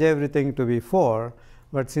would fudge everything to be 4.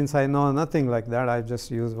 But since I know nothing like that, I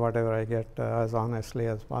just use whatever I get as honestly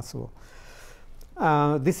as possible.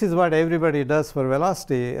 This is what everybody does for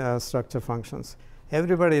velocity structure functions.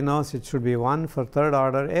 Everybody knows it should be 1 for third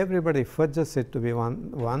order. Everybody fudges it to be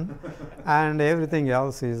 1, and everything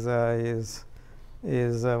else is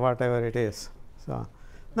whatever it is. So,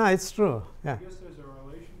 no, it's true. Yeah. I guess there's a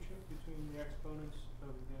relationship between the exponents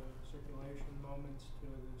of the circulation moments to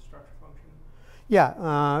the structure function.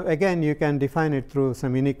 Yeah. Again, you can define it through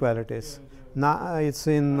some inequalities. It's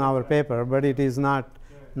in our paper, but it is not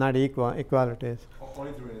equalities.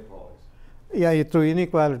 Only through inequalities. Yeah, through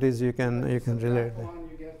inequalities you can relate. One,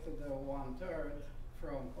 you get to the 1/3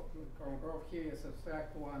 from growth here. You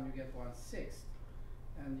subtract 1, you get 1/6,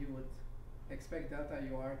 and you would expect delta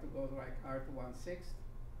UR to go like R to 1/6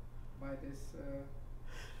 by this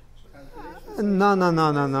calculation. No.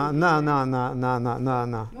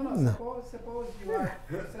 Suppose you are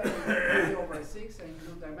saying 3 over 6, and you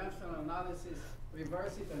do dimensional analysis,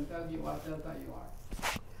 reverse it, and tell you what delta UR.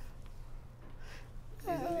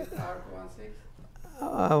 Isn't it R to 1/6?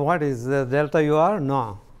 What is the delta UR?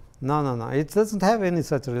 No. It doesn't have any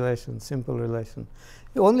such relation, simple relation.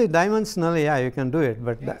 Only dimensionally, yeah, you can do it.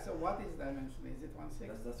 But yeah, so what is dimensionally? Is it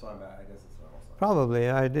 1/6? That's what I guess that's what I'm also. Probably,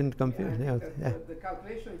 I didn't compute. Yeah, Yeah. the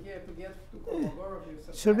calculation here to get to Kolmogorov, you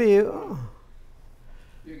subtract Should be. 1.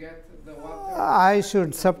 You get the 1/3. I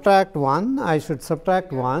should subtract 1. I should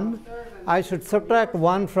subtract 1. I should subtract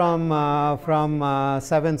 1 from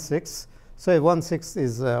 7/6. So 1/6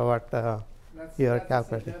 is what you are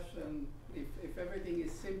calculating. If everything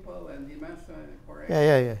is simple and dimensionally correct.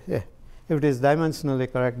 Yeah. If it is dimensionally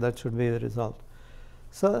correct, that should be the result.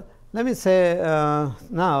 So let me say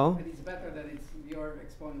now. But it's better that your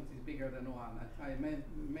exponent is bigger than 1. I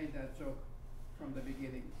made that joke from the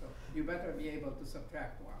beginning. So you better be able to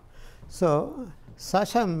subtract 1. So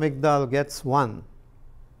Sasha Migdal gets 1.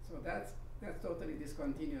 So that's totally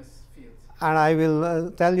discontinuous fields. And I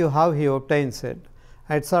will tell you how he obtains it.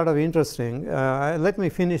 It's sort of interesting. Let me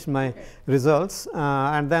finish my results,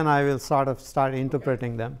 and then I will sort of start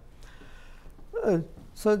interpreting them.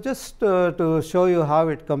 So just to show you how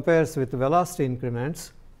it compares with velocity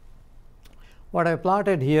increments, what I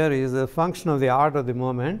plotted here is a function of the order of the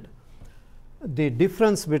moment, the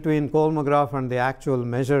difference between Kolmogorov and the actual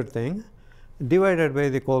measured thing, divided by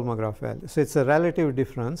the Kolmogorov value. So it's a relative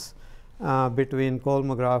difference between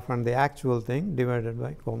Kolmogorov and the actual thing divided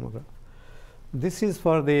by Kolmogorov. This is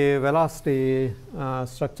for the velocity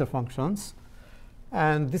structure functions,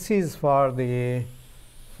 and this is for the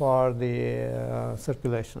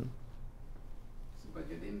circulation. But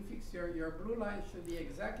you didn't fix your blue line should be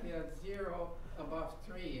exactly at 0 above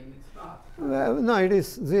 3, and it's not. No, it is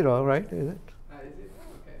 0, right? Is it? Is it?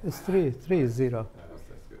 Okay. It's 3. 3 is 0. That's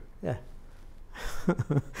good. Yeah.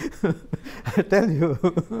 I tell you.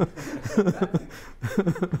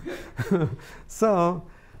 So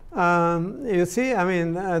you see, I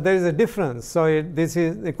mean, there is a difference. So this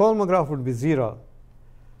is the Kolmogorov would be 0,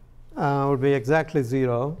 would be exactly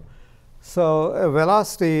 0. So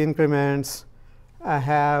velocity increments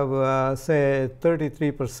have say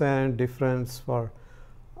 33% difference for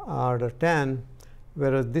order 10,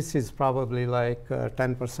 whereas this is probably like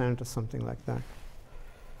 10% or something like that.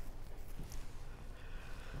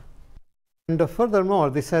 And furthermore,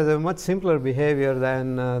 this has a much simpler behavior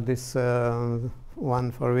than this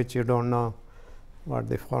one for which you don't know what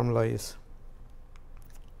the formula is.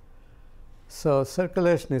 So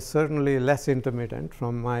circulation is certainly less intermittent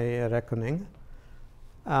from my reckoning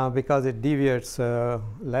because it deviates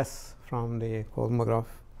less from the Kolmogorov.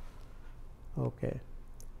 Okay.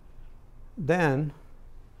 Then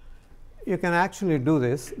you can actually do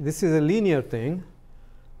this. This is a linear thing.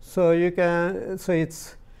 So you can, so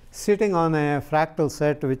it's sitting on a fractal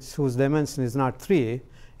set whose dimension is not 3.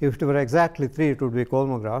 If it were exactly 3, it would be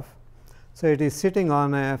Kolmogorov. So it is sitting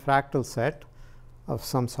on a fractal set of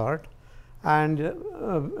some sort, and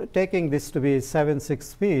taking this to be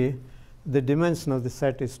 7/6p, the dimension of the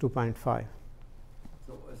set is 2.5.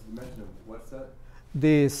 So what's the dimension of what set?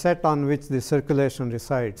 The set on which the circulation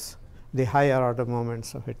resides, the higher order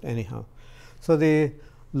moments of it anyhow. So the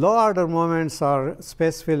low order moments are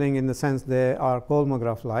space filling in the sense they are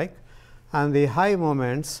Kolmogorov like, and the high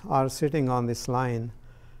moments are sitting on this line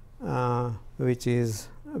which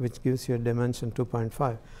gives you a dimension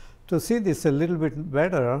 2.5. To see this a little bit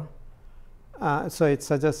better, so it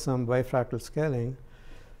suggests some bifractal scaling.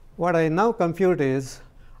 What I now compute is,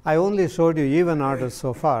 I only showed you even orders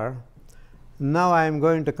so far. Now I am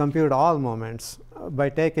going to compute all moments by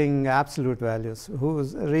taking absolute values,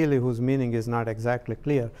 whose meaning is not exactly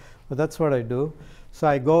clear. But that's what I do. So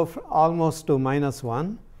I go almost to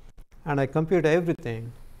 -1, and I compute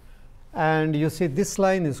everything. And you see this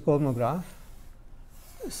line is Kolmogorov.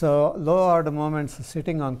 So low order moments are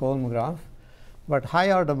sitting on Kolmogorov, but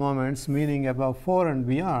high order moments, meaning above 4 and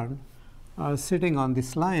beyond, are sitting on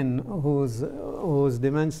this line whose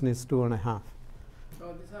dimension is 2.5.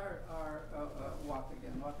 So these are what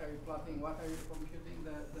again? What are you plotting? What are you computing?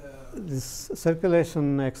 This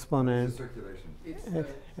circulation exponent. It's circulation.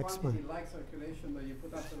 It's quantity like circulation, but you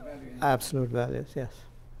put absolute value in. Absolute values, yes.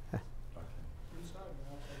 Okay.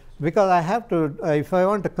 Because I have to, if I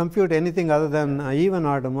want to compute anything other than even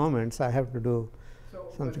order moments, I have to do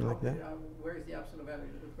something like that. Where is the absolute value?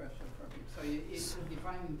 Good question for me. So it's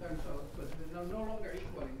defined in terms of, but they're no longer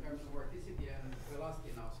equal in terms of vorticity and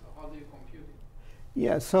velocity now. So how do you compute it?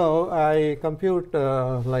 Yeah, so I compute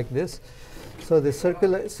like this. So the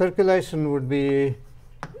circulation would be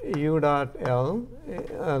u dot L,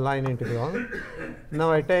 line integral.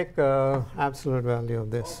 Now I take absolute value of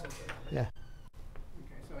this. Yeah.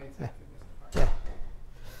 Okay, so it's actually this part. Yeah.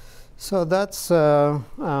 So that's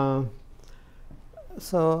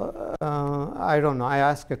I don't know. I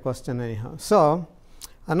ask a question anyhow. So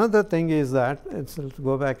another thing is that let's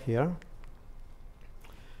go back here.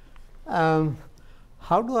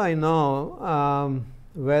 How do I know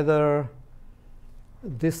whether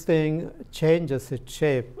this thing changes its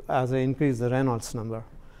shape as I increase the Reynolds number?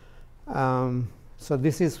 So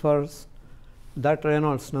this is for that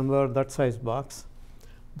Reynolds number, that size box.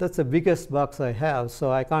 That's the biggest box I have,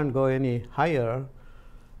 so I can't go any higher.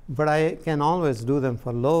 But I can always do them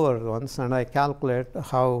for lower ones, and I calculate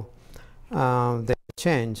how they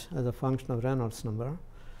change as a function of Reynolds number.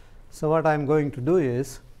 So what I'm going to do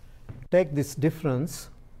is take this difference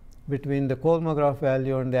between the Kolmogorov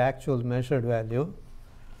value and the actual measured value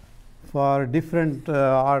for different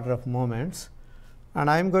order of moments, and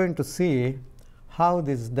I'm going to see how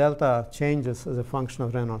this delta changes as a function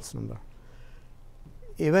of Reynolds number.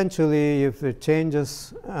 Eventually, if it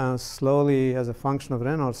changes slowly as a function of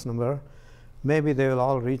Reynolds number, maybe they will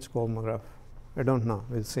all reach Kolmogorov. I don't know.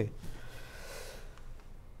 We'll see.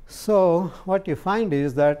 So what you find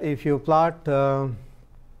is that if you plot the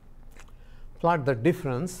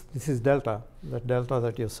difference, this is delta, the delta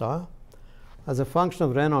that you saw, as a function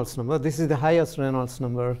of Reynolds number. This is the highest Reynolds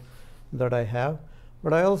number that I have,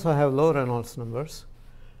 but I also have low Reynolds numbers,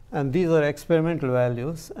 and these are experimental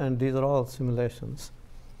values, and these are all simulations.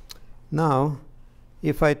 Now,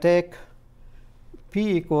 if I take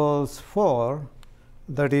p equals 4,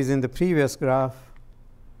 that is in the previous graph,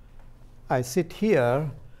 I sit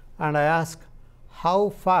here and I ask how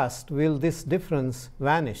fast will this difference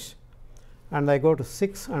vanish, and I go to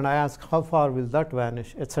 6 and I ask how far will that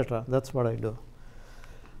vanish, etc. That's what I do.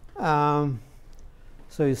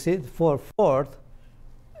 So you see, for fourth,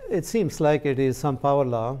 it seems like it is some power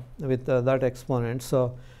law with that exponent.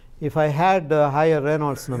 So if I had higher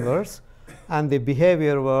Reynolds numbers and the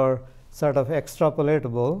behavior were sort of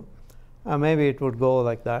extrapolatable, maybe it would go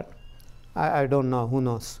like that. I don't know, who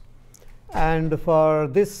knows. And for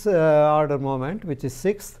this order moment, which is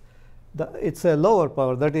 6th, it's a lower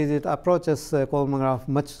power. That is, it approaches Kolmogorov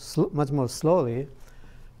much more slowly,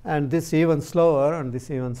 and this even slower, and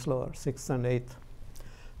this even slower, 6th and 8th.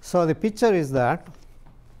 So the picture is that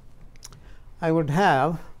I would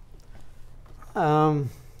have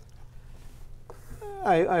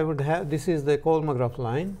I would have, this is the Kolmogorov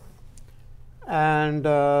line, and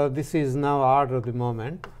this is now order of the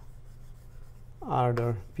moment,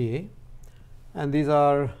 order p, and these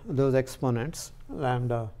are those exponents,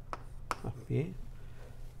 lambda of p.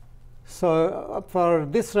 So for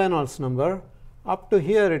this Reynolds number, up to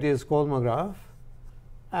here it is Kolmogorov,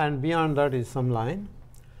 and beyond that is some line.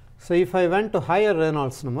 So if I went to higher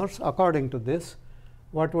Reynolds numbers, according to this,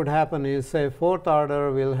 what would happen is, say, 4th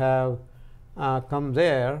order will have come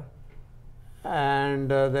there,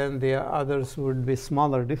 and then the others would be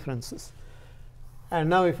smaller differences. And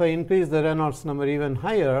now if I increase the Reynolds number even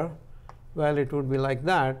higher, well, it would be like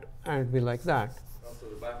that, and it would be like that. Also,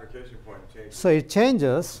 the bifurcation point changes. So it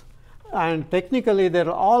changes, and technically there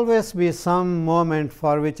will always be some moment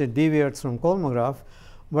for which it deviates from Kolmogorov,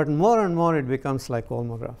 but more and more it becomes like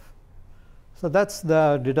Kolmogorov. So that's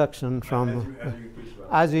the deduction from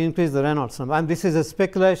as you increase the Reynolds number. And this is a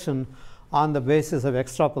speculation on the basis of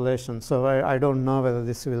extrapolation. So I don't know whether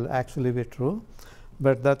this will actually be true,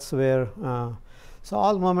 but that's where. So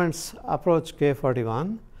all moments approach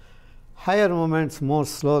K41. Higher moments more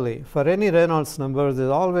slowly. For any Reynolds number, there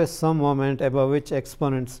is always some moment above which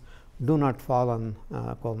exponents do not fall on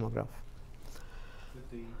Kolmogorov.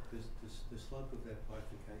 But the the slope of that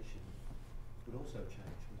bifurcation would also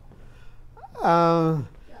change, wouldn't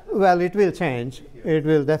Well, it will change. It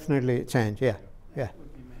will definitely change. Yeah, yeah,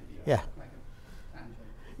 Would be maybe yeah, like a tangent.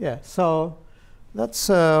 yeah. So that's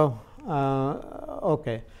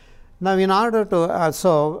okay. Now, in order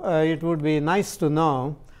to, it would be nice to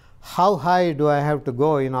know how high do I have to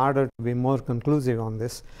go in order to be more conclusive on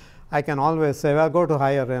this. I can always say, well, go to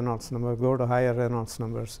higher Reynolds number, go to higher Reynolds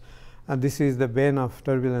numbers. And this is the bane of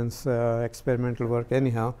turbulence experimental work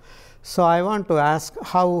anyhow. So I want to ask,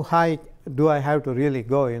 how high do I have to really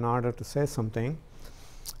go in order to say something?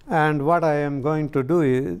 And what I am going to do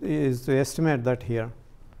is to estimate that here.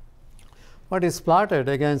 What is plotted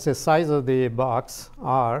against the size of the box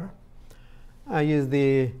R is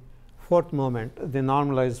the fourth moment, the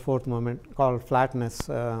normalized fourth moment called flatness.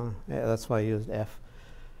 That's why I used F.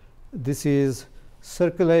 This is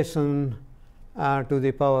circulation to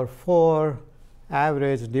the power 4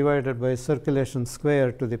 average divided by circulation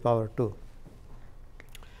square to the power 2.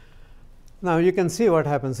 Now, you can see what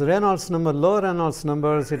happens. Reynolds number, low Reynolds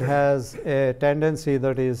numbers, it has a tendency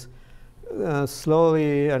that is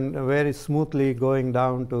slowly and very smoothly going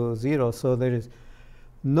down to 0. So, there is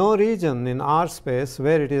no region in R space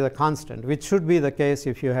where it is a constant, which should be the case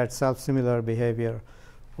if you had self-similar behavior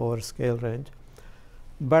over scale range.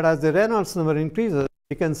 But as the Reynolds number increases,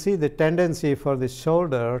 you can see the tendency for the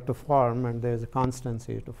shoulder to form, and there is a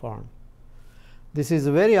constancy to form. This is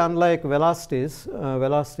very unlike velocities,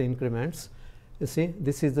 velocity increments. You see,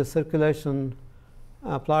 this is the circulation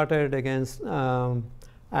plotted against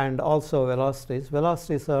and also velocities.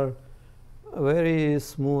 Velocities are very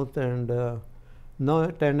smooth and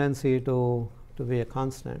no tendency to be a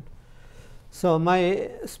constant. So my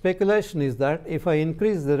speculation is that if I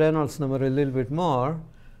increase the Reynolds number a little bit more,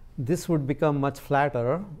 this would become much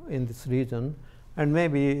flatter in this region, and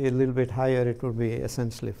maybe a little bit higher it would be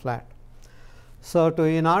essentially flat. So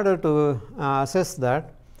in order to assess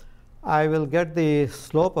that, I will get the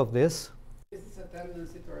slope of this. Is this a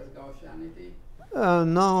tendency towards Gaussianity?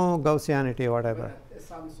 No Gaussianity, whatever. But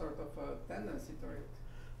some sort of a tendency to it.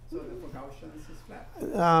 So that for Gaussians is flat.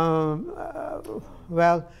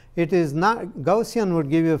 Well, it is not. Gaussian would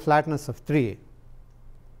give you a flatness of 3.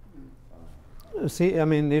 See, I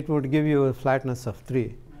mean, it would give you a flatness of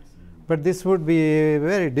 3. But this would be a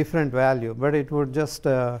very different value, but it would just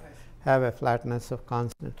have a flatness of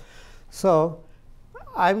constant. So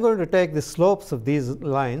I'm going to take the slopes of these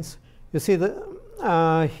lines. You see,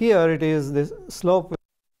 here it is the slope,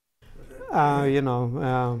 large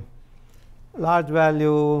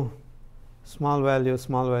value, small value,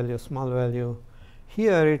 small value, small value.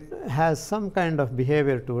 Here it has some kind of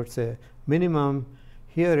behavior towards a minimum.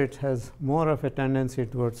 Here it has more of a tendency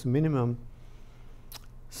towards minimum.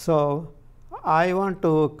 So I want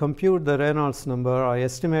to compute the Reynolds number or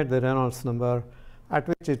estimate the Reynolds number at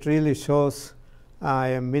which it really shows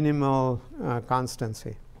a minimal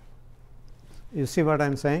constancy. You see what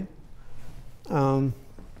I'm saying?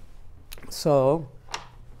 So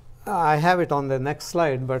I have it on the next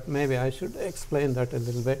slide, but maybe I should explain that a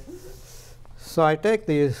little bit. So I take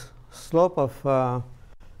the slope of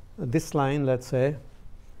this line, let's say,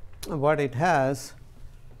 what it has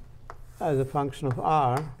as a function of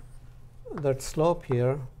R, that slope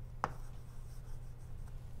here,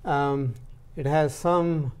 it has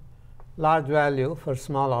some large value for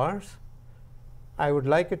small r's. I would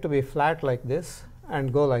like it to be flat like this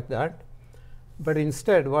and go like that. But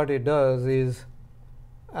instead, what it does is,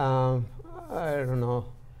 I don't know,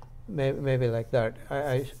 maybe like that.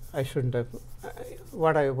 I shouldn't have.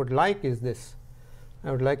 What I would like is this.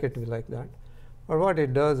 I would like it to be like that. But what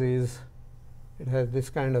it does is, it has this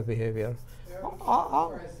kind of behavior. You're looking at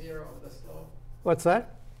the first zero of the slope. What's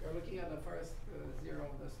that? You're looking at the first zero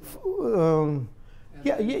of the slope.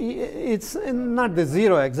 Yeah, it's not the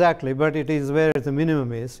 0 exactly, but it is where the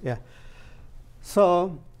minimum is. Yeah.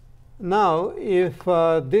 So now, if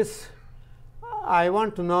this, I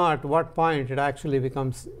want to know at what point it actually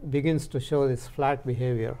begins to show this flat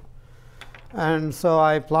behavior. And so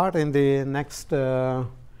I plot in the next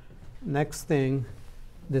thing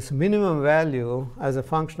this minimum value as a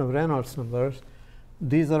function of Reynolds numbers.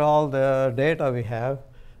 These are all the data we have.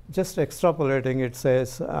 Just extrapolating, it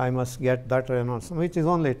says I must get that Reynolds number, which is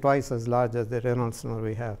only twice as large as the Reynolds number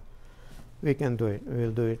we have. We can do it. We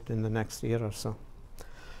will do it in the next year or so.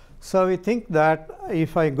 So we think that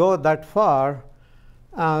if I go that far,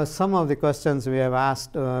 some of the questions we have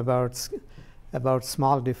asked about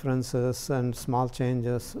small differences and small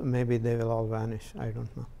changes, maybe they will all vanish. I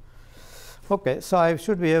don't know. Okay, so I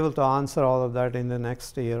should be able to answer all of that in the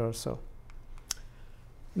next year or so.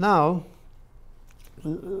 Now,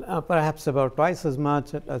 perhaps about twice as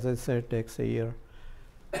much. As I said, it takes a year.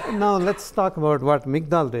 Now let's talk about what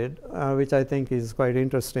Migdal did, which I think is quite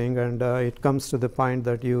interesting, and it comes to the point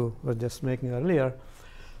that you were just making earlier.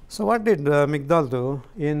 So what did Migdal do?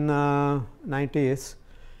 In 90s,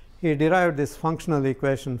 he derived this functional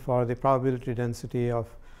equation for the probability density of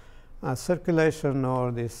circulation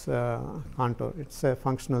over this contour. It's a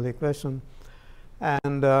functional equation,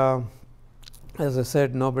 and as I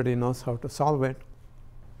said, nobody knows how to solve it,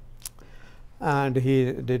 and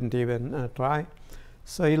he didn't even try.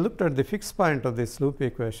 So he looked at the fixed point of this loop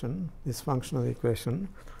equation, this functional equation,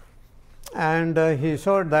 and he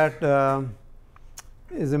showed that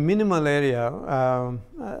is a minimal area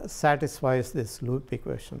satisfies this loop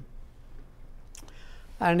equation.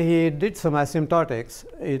 And he did some asymptotics.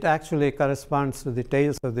 It actually corresponds to the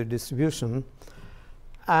tails of the distribution,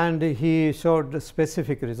 and he showed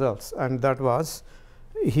specific results, and that was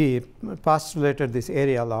he postulated this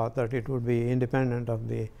area law that it would be independent of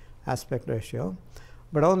the aspect ratio,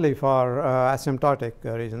 but only for asymptotic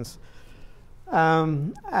regions.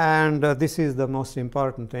 And this is the most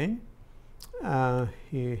important thing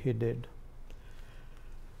he did.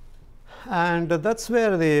 And that's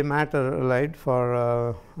where the matter lied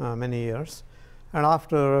for many years. And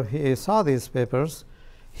after he saw these papers,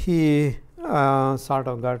 he sort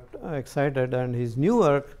of got excited, and his new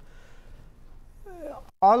work,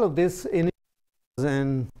 all of this in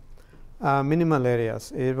minimal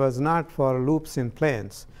areas. It was not for loops in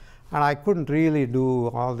planes, and I couldn't really do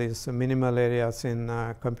all these minimal areas in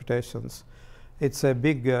computations. It's a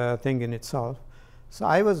big thing in itself. So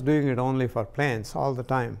I was doing it only for planes all the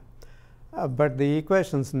time, but the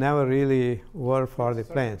equations never really were for the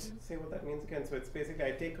planes. Say what that means again. So it's basically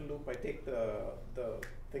I take a loop, I take the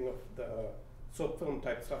thing of the soap film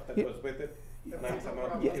type stuff that goes with it. And I'm somehow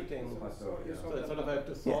computing. So it's sort of I have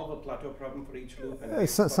to solve a plateau problem for each loop. And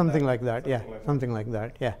something like that, yeah. Something like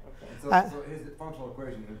that, yeah. Okay. So his functional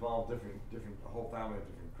equation involved a whole family of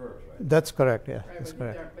different curves, right? That's correct, yeah. Right, that's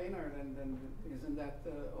but correct. if they're planar, then isn't that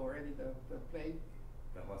already the plane?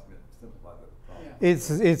 That must simplify the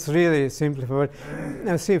problem. It's really simplified.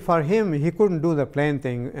 Now, see, for him, he couldn't do the plane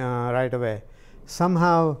thing right away.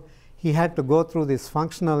 Somehow, he had to go through this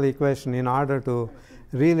functional equation in order to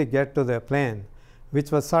really get to the plane,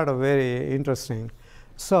 which was sort of very interesting.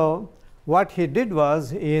 So what he did was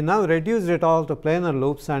he now reduced it all to planar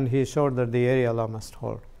loops, and he showed that the area law must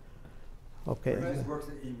hold. Okay. He just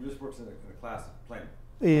works in a class of plane.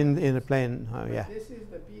 In a plane, yeah. This is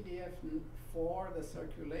the PDF for the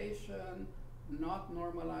circulation, not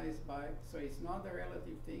normalized by, so it's not the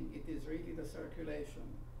relative thing, it is really the circulation.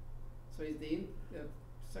 So it's the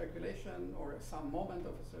circulation or some moment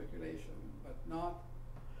of a circulation, but not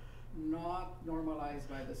normalized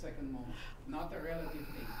by the second moment, not a relative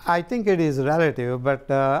thing. I think it is relative, but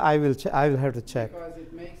I will have to check. Because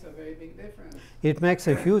it makes a very big difference. It makes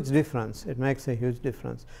a huge difference. It makes a huge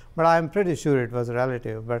difference. But I'm pretty sure it was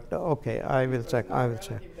relative. But okay, I will check. I will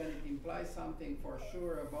check. Then it implies something for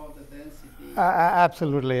sure about the density.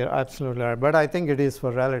 Absolutely, absolutely right. But I think it is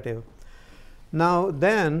for relative. Now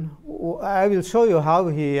then, I will show you how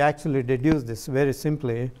he actually deduced this very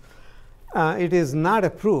simply. It is not a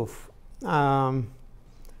proof. I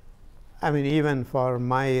mean, even for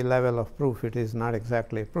my level of proof, it is not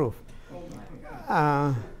exactly a proof. Oh my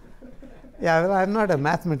God. Yeah, well, I'm not a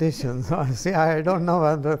mathematician, so see, I don't know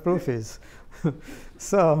what the proof is.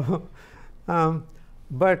 So,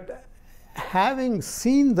 but having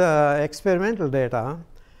seen the experimental data,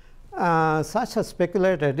 Sasha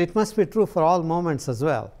speculated it must be true for all moments as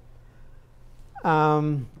well.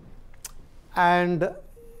 And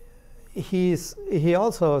he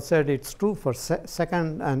also said it's true for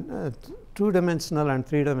second and two-dimensional and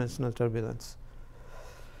three-dimensional turbulence.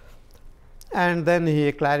 And then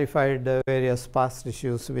he clarified various past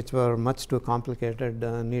issues which were much too complicated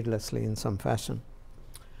needlessly in some fashion.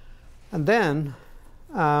 And then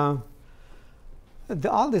all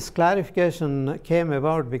this clarification came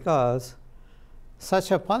about because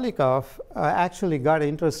Sasha Polikov actually got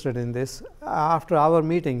interested in this after our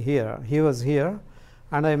meeting here. He was here,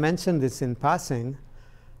 and I mentioned this in passing.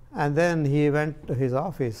 And then he went to his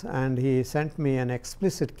office, and he sent me an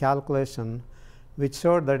explicit calculation which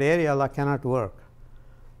showed that area law cannot work.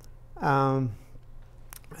 And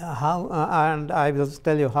I will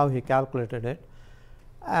tell you how he calculated it.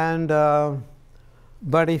 And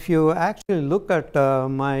but if you actually look at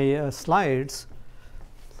my slides,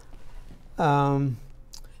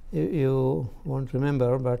 you won't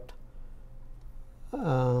remember, but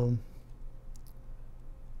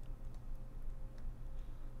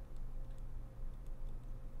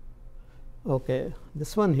okay,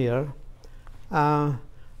 this one here. I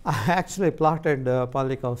actually plotted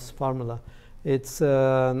Pavlikov's formula. It's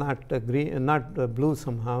not green, not blue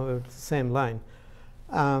somehow. It's the same line.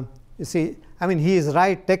 You see, I mean, he is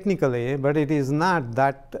right technically, but it is not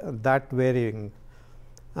that varying.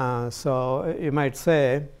 So you might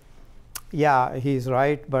say, yeah, he's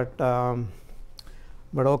right, but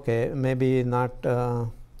okay, maybe not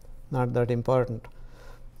that important.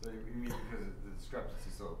 So you mean because the discrepancy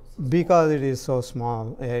is so small? Because it is so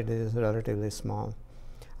small, it is relatively small.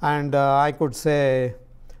 And I could say,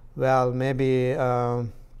 well, maybe, where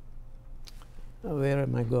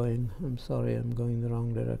am I going? I'm sorry, I'm going the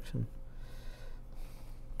wrong direction.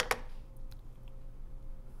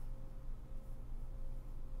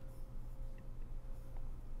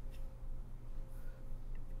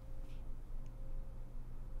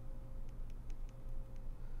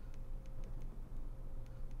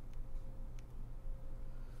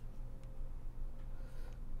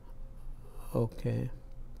 Okay.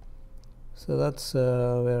 So that's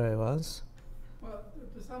where I was. Well,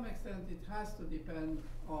 to some extent, it has to depend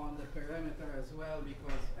on the parameter as well,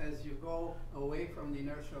 because as you go away from the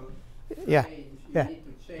inertial Yeah. range, you Yeah. need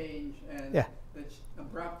to change, and Yeah. the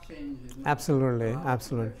abrupt change is not Absolutely, allowed.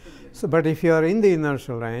 absolutely. There should be a- So, but if you are in the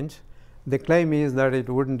inertial range, the claim is that it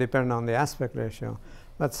wouldn't depend on the aspect ratio.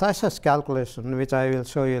 But Sasha's calculation, which I will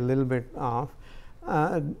show you a little bit of,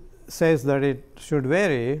 says that it should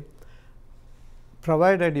vary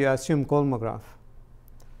provided you assume Kolmogorov.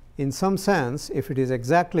 In some sense, if it is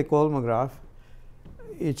exactly Kolmogorov,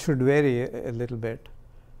 it should vary a little bit.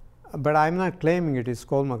 But I'm not claiming it is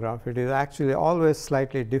Kolmogorov. It is actually always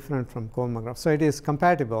slightly different from Kolmogorov. So it is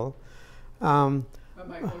compatible. But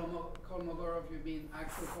by Kolmogorov, you mean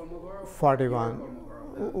actual Kolmogorov? 41.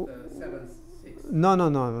 Kolmogorov, the 7.6. No,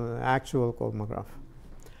 actual Kolmogorov.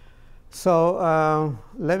 So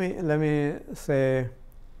let me say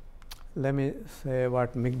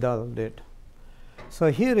what Migdal did.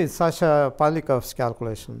 So here is Sasha Pavlikov's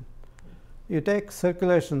calculation. You take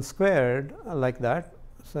circulation squared like that.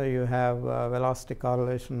 So you have velocity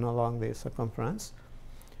correlation along the circumference.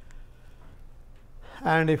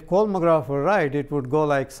 And if Kolmogorov were right, it would go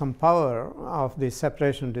like some power of the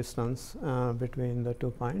separation distance between the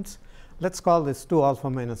 2 points. Let's call this 2 alpha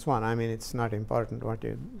minus 1. I mean, it's not important what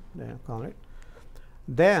you call it.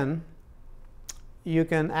 Then you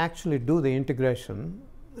can actually do the integration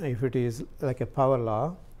if it is like a power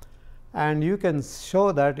law, and you can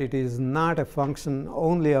show that it is not a function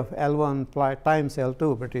only of L1 times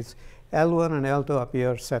L2, but it's L1 and L2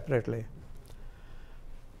 appear separately.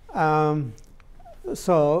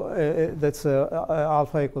 So that's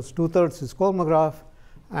alpha equals 2/3 is Kolmogorov,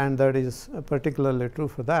 and that is particularly true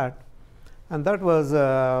for that. And that was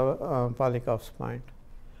Pavlikov's point.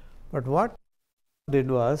 But what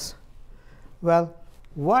did was, well,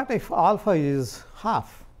 what if alpha is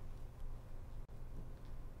half?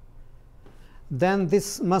 Then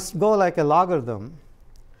this must go like a logarithm,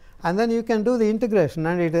 and then you can do the integration,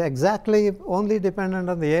 and it is exactly only dependent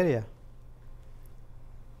on the area.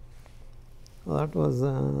 Well, that was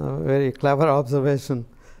a very clever observation.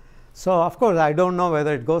 So of course, I don't know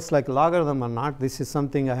whether it goes like logarithm or not. This is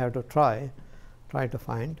something I have to try to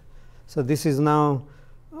find. So this is now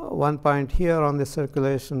one point here on the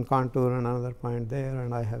circulation contour and another point there,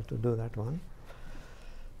 and I have to do that one.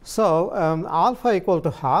 So alpha equal to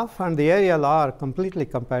half and the area law are completely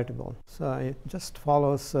compatible. So it just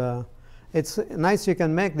follows. It's nice you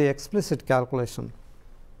can make the explicit calculation.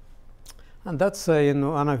 And that's in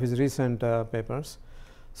one of his recent papers.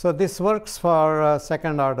 So this works for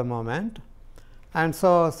second order moment. And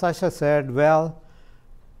so Sasha said, well,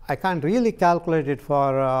 I can't really calculate it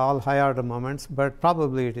for all high order moments, but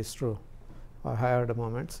probably it is true for high order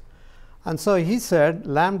moments. And so he said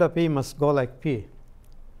lambda p must go like p,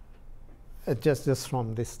 just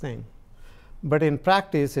from this thing. But in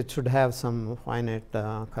practice, it should have some finite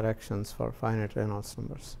corrections for finite Reynolds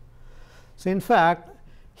numbers. So in fact,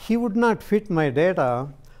 he would not fit my data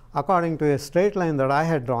according to a straight line that I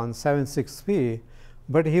had drawn, 7,6p,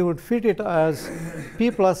 but he would fit it as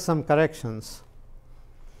p plus some corrections.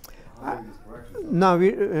 Now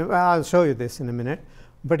I'll show you this in a minute.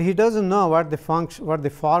 But he doesn't know what the function, what the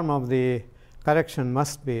form of the correction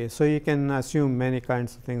must be. So you can assume many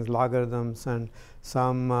kinds of things, logarithms and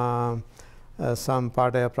some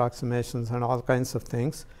Partey approximations and all kinds of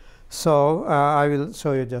things. So I will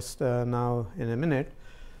show you just now in a minute.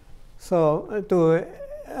 So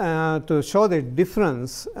to show the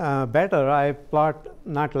difference better, I plot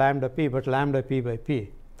not lambda p, but lambda p by p.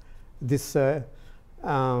 This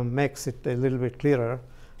makes it a little bit clearer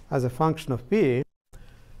as a function of p.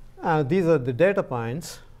 These are the data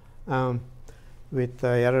points. with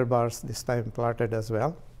error bars this time plotted as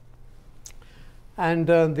well. And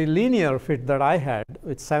the linear fit that I had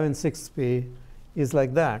with 7/6p is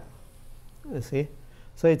like that, you see.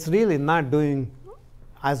 So it's really not doing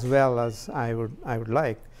as well as I would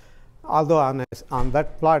like. Although on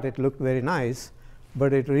that plot it looked very nice,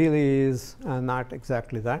 but it really is not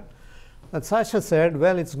exactly that. But Sasha said,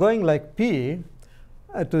 well, it's going like p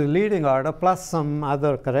to the leading order plus some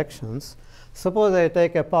other corrections. Suppose I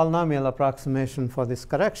take a polynomial approximation for this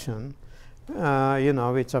correction,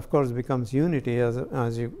 which of course becomes unity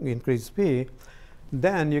as you increase p,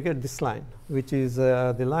 then you get this line, which is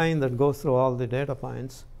the line that goes through all the data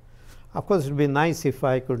points. Of course, it would be nice if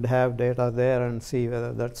I could have data there and see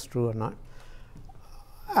whether that's true or not.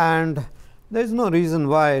 And there's no reason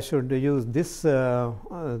why I should use this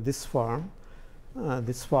form,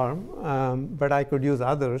 but I could use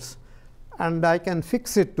others, and I can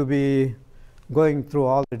fix it to be going through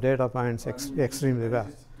all the data points extremely well.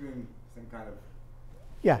 Just doing some kind of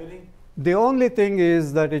fitting? The only thing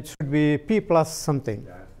is that it should be p plus something.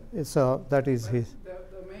 Yeah, so that is but his.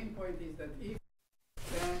 The main point is that if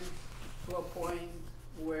then to a point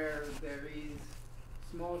where there is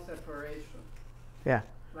small separation, Yeah.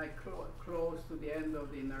 like close to the end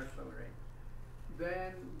of the inertial range,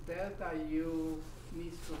 then delta u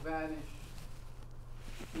needs to vanish.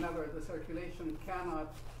 In other words, the circulation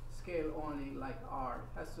cannot scale only like r.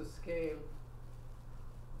 It has to scale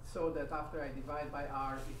so that after I divide by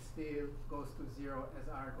r, it still goes to 0 as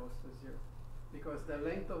r goes to 0. Because the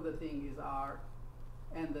length of the thing is r,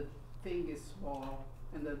 and the thing is small,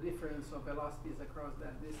 and the difference of velocities across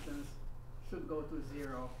that distance should go to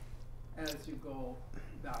 0 as you go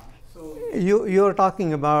down. So You're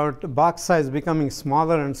talking about box size becoming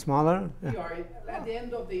smaller and smaller? you are at the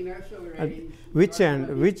end of the inertial range. Which you are end?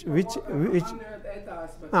 gonna be Which 100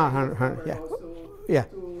 etas, but yeah. goes Yeah.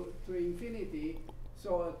 to infinity.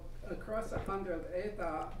 So across 100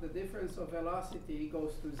 eta, the difference of velocity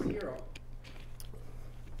goes to 0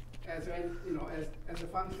 as a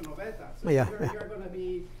function of eta. So Yeah, you're going to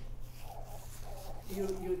be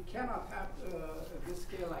you cannot have this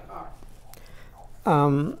scale like r.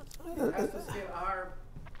 It has to scale r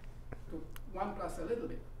to 1 plus a little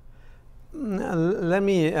bit. Let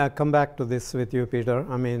me come back to this with you, Peter.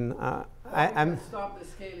 I mean, I'm stop the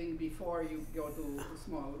scaling before you go to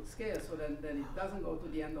small scale, so then it doesn't go to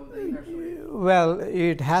the end of the inertial range. well,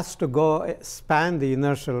 it has to go span the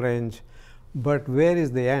inertial range, but where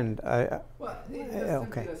is the end? Well, it's just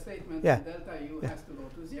okay. simply the statement Yeah. that delta u has to go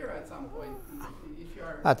to 0 at some point. If you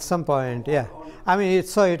are At some point, yeah. I mean,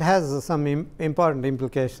 so it has some important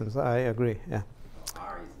implications. I agree. Yeah.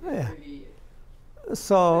 r is Yeah. really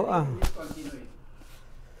So. discontinuity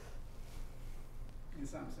in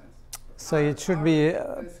some sense. So it should be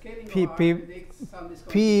The scaling p- of r p- predicts some p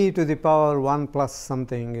discontinuity. to the power 1 plus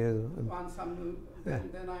something is. On some,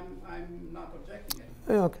 then I'm not objecting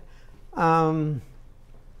anymore. Okay.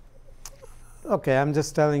 Okay, I'm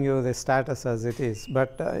just telling you the status as it is,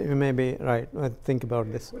 but you may be right. Think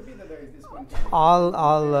about this. Could be that there is discontinuity.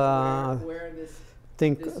 I'll where this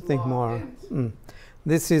think law more. ends.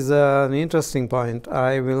 This is an interesting point.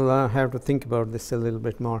 I will have to think about this a little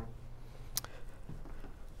bit more.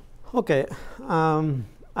 Okay,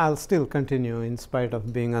 I'll still continue in spite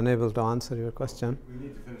of being unable to answer your question. We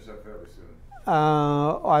need to finish up fairly soon.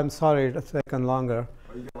 I'm sorry it's taken longer.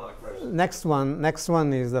 Oh, you got a lot of questions. Next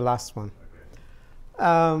one is the last one.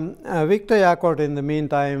 Okay. Victor Yacourt, in the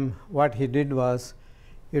meantime, what he did was,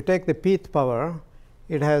 you take the pth power,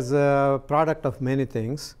 it has a product of many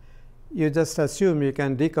things. You just assume you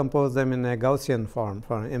can decompose them in a Gaussian form.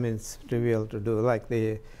 I mean, it's trivial to do, like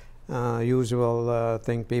the usual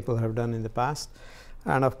thing people have done in the past.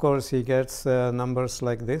 And of course, he gets numbers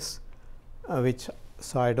like this,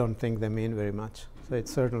 so I don't think they mean very much. So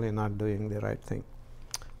it's certainly not doing the right thing.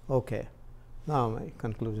 Okay, now my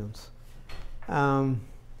conclusions.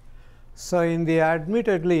 So in the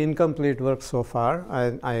admittedly incomplete work so far,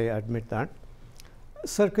 I admit that,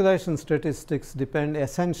 circulation statistics depend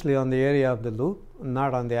essentially on the area of the loop,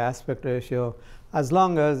 not on the aspect ratio, as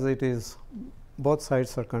long as it is both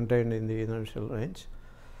sides are contained in the inertial range.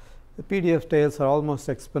 The PDF tails are almost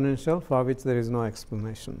exponential, for which there is no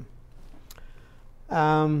explanation.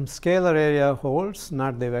 Scalar area holds,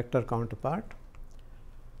 not the vector counterpart.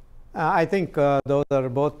 I think those are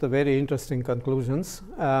both very interesting conclusions.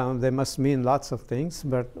 They must mean lots of things,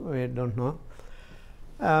 but we don't know.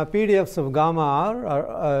 PDFs of gamma r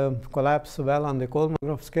are, collapse well on the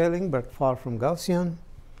Kolmogorov scaling, but far from Gaussian.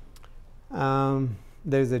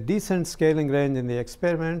 There is a decent scaling range in the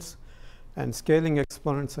experiments, and scaling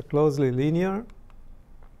exponents are closely linear.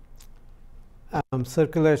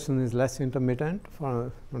 Circulation is less intermittent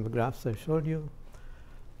from the graphs I showed you.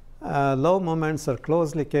 Low moments are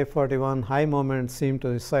closely K41. High moments seem to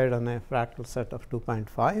reside on a fractal set of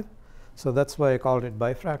 2.5. So that's why I called it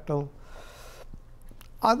bifractal.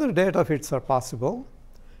 Other data fits are possible.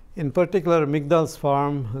 In particular, Migdal's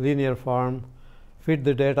form, linear form, fit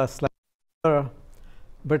the data slightly better,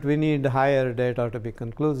 but we need higher data to be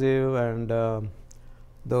conclusive, and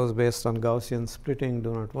those based on Gaussian splitting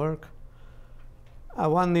do not work.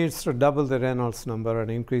 One needs to double the Reynolds number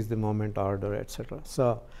and increase the moment order, etc.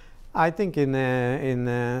 So I think in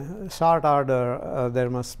a short order,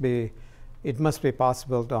 it must be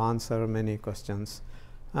possible to answer many questions.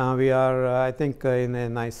 We are, I think, in a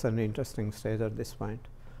nice and interesting stage at this point.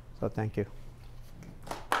 So thank you.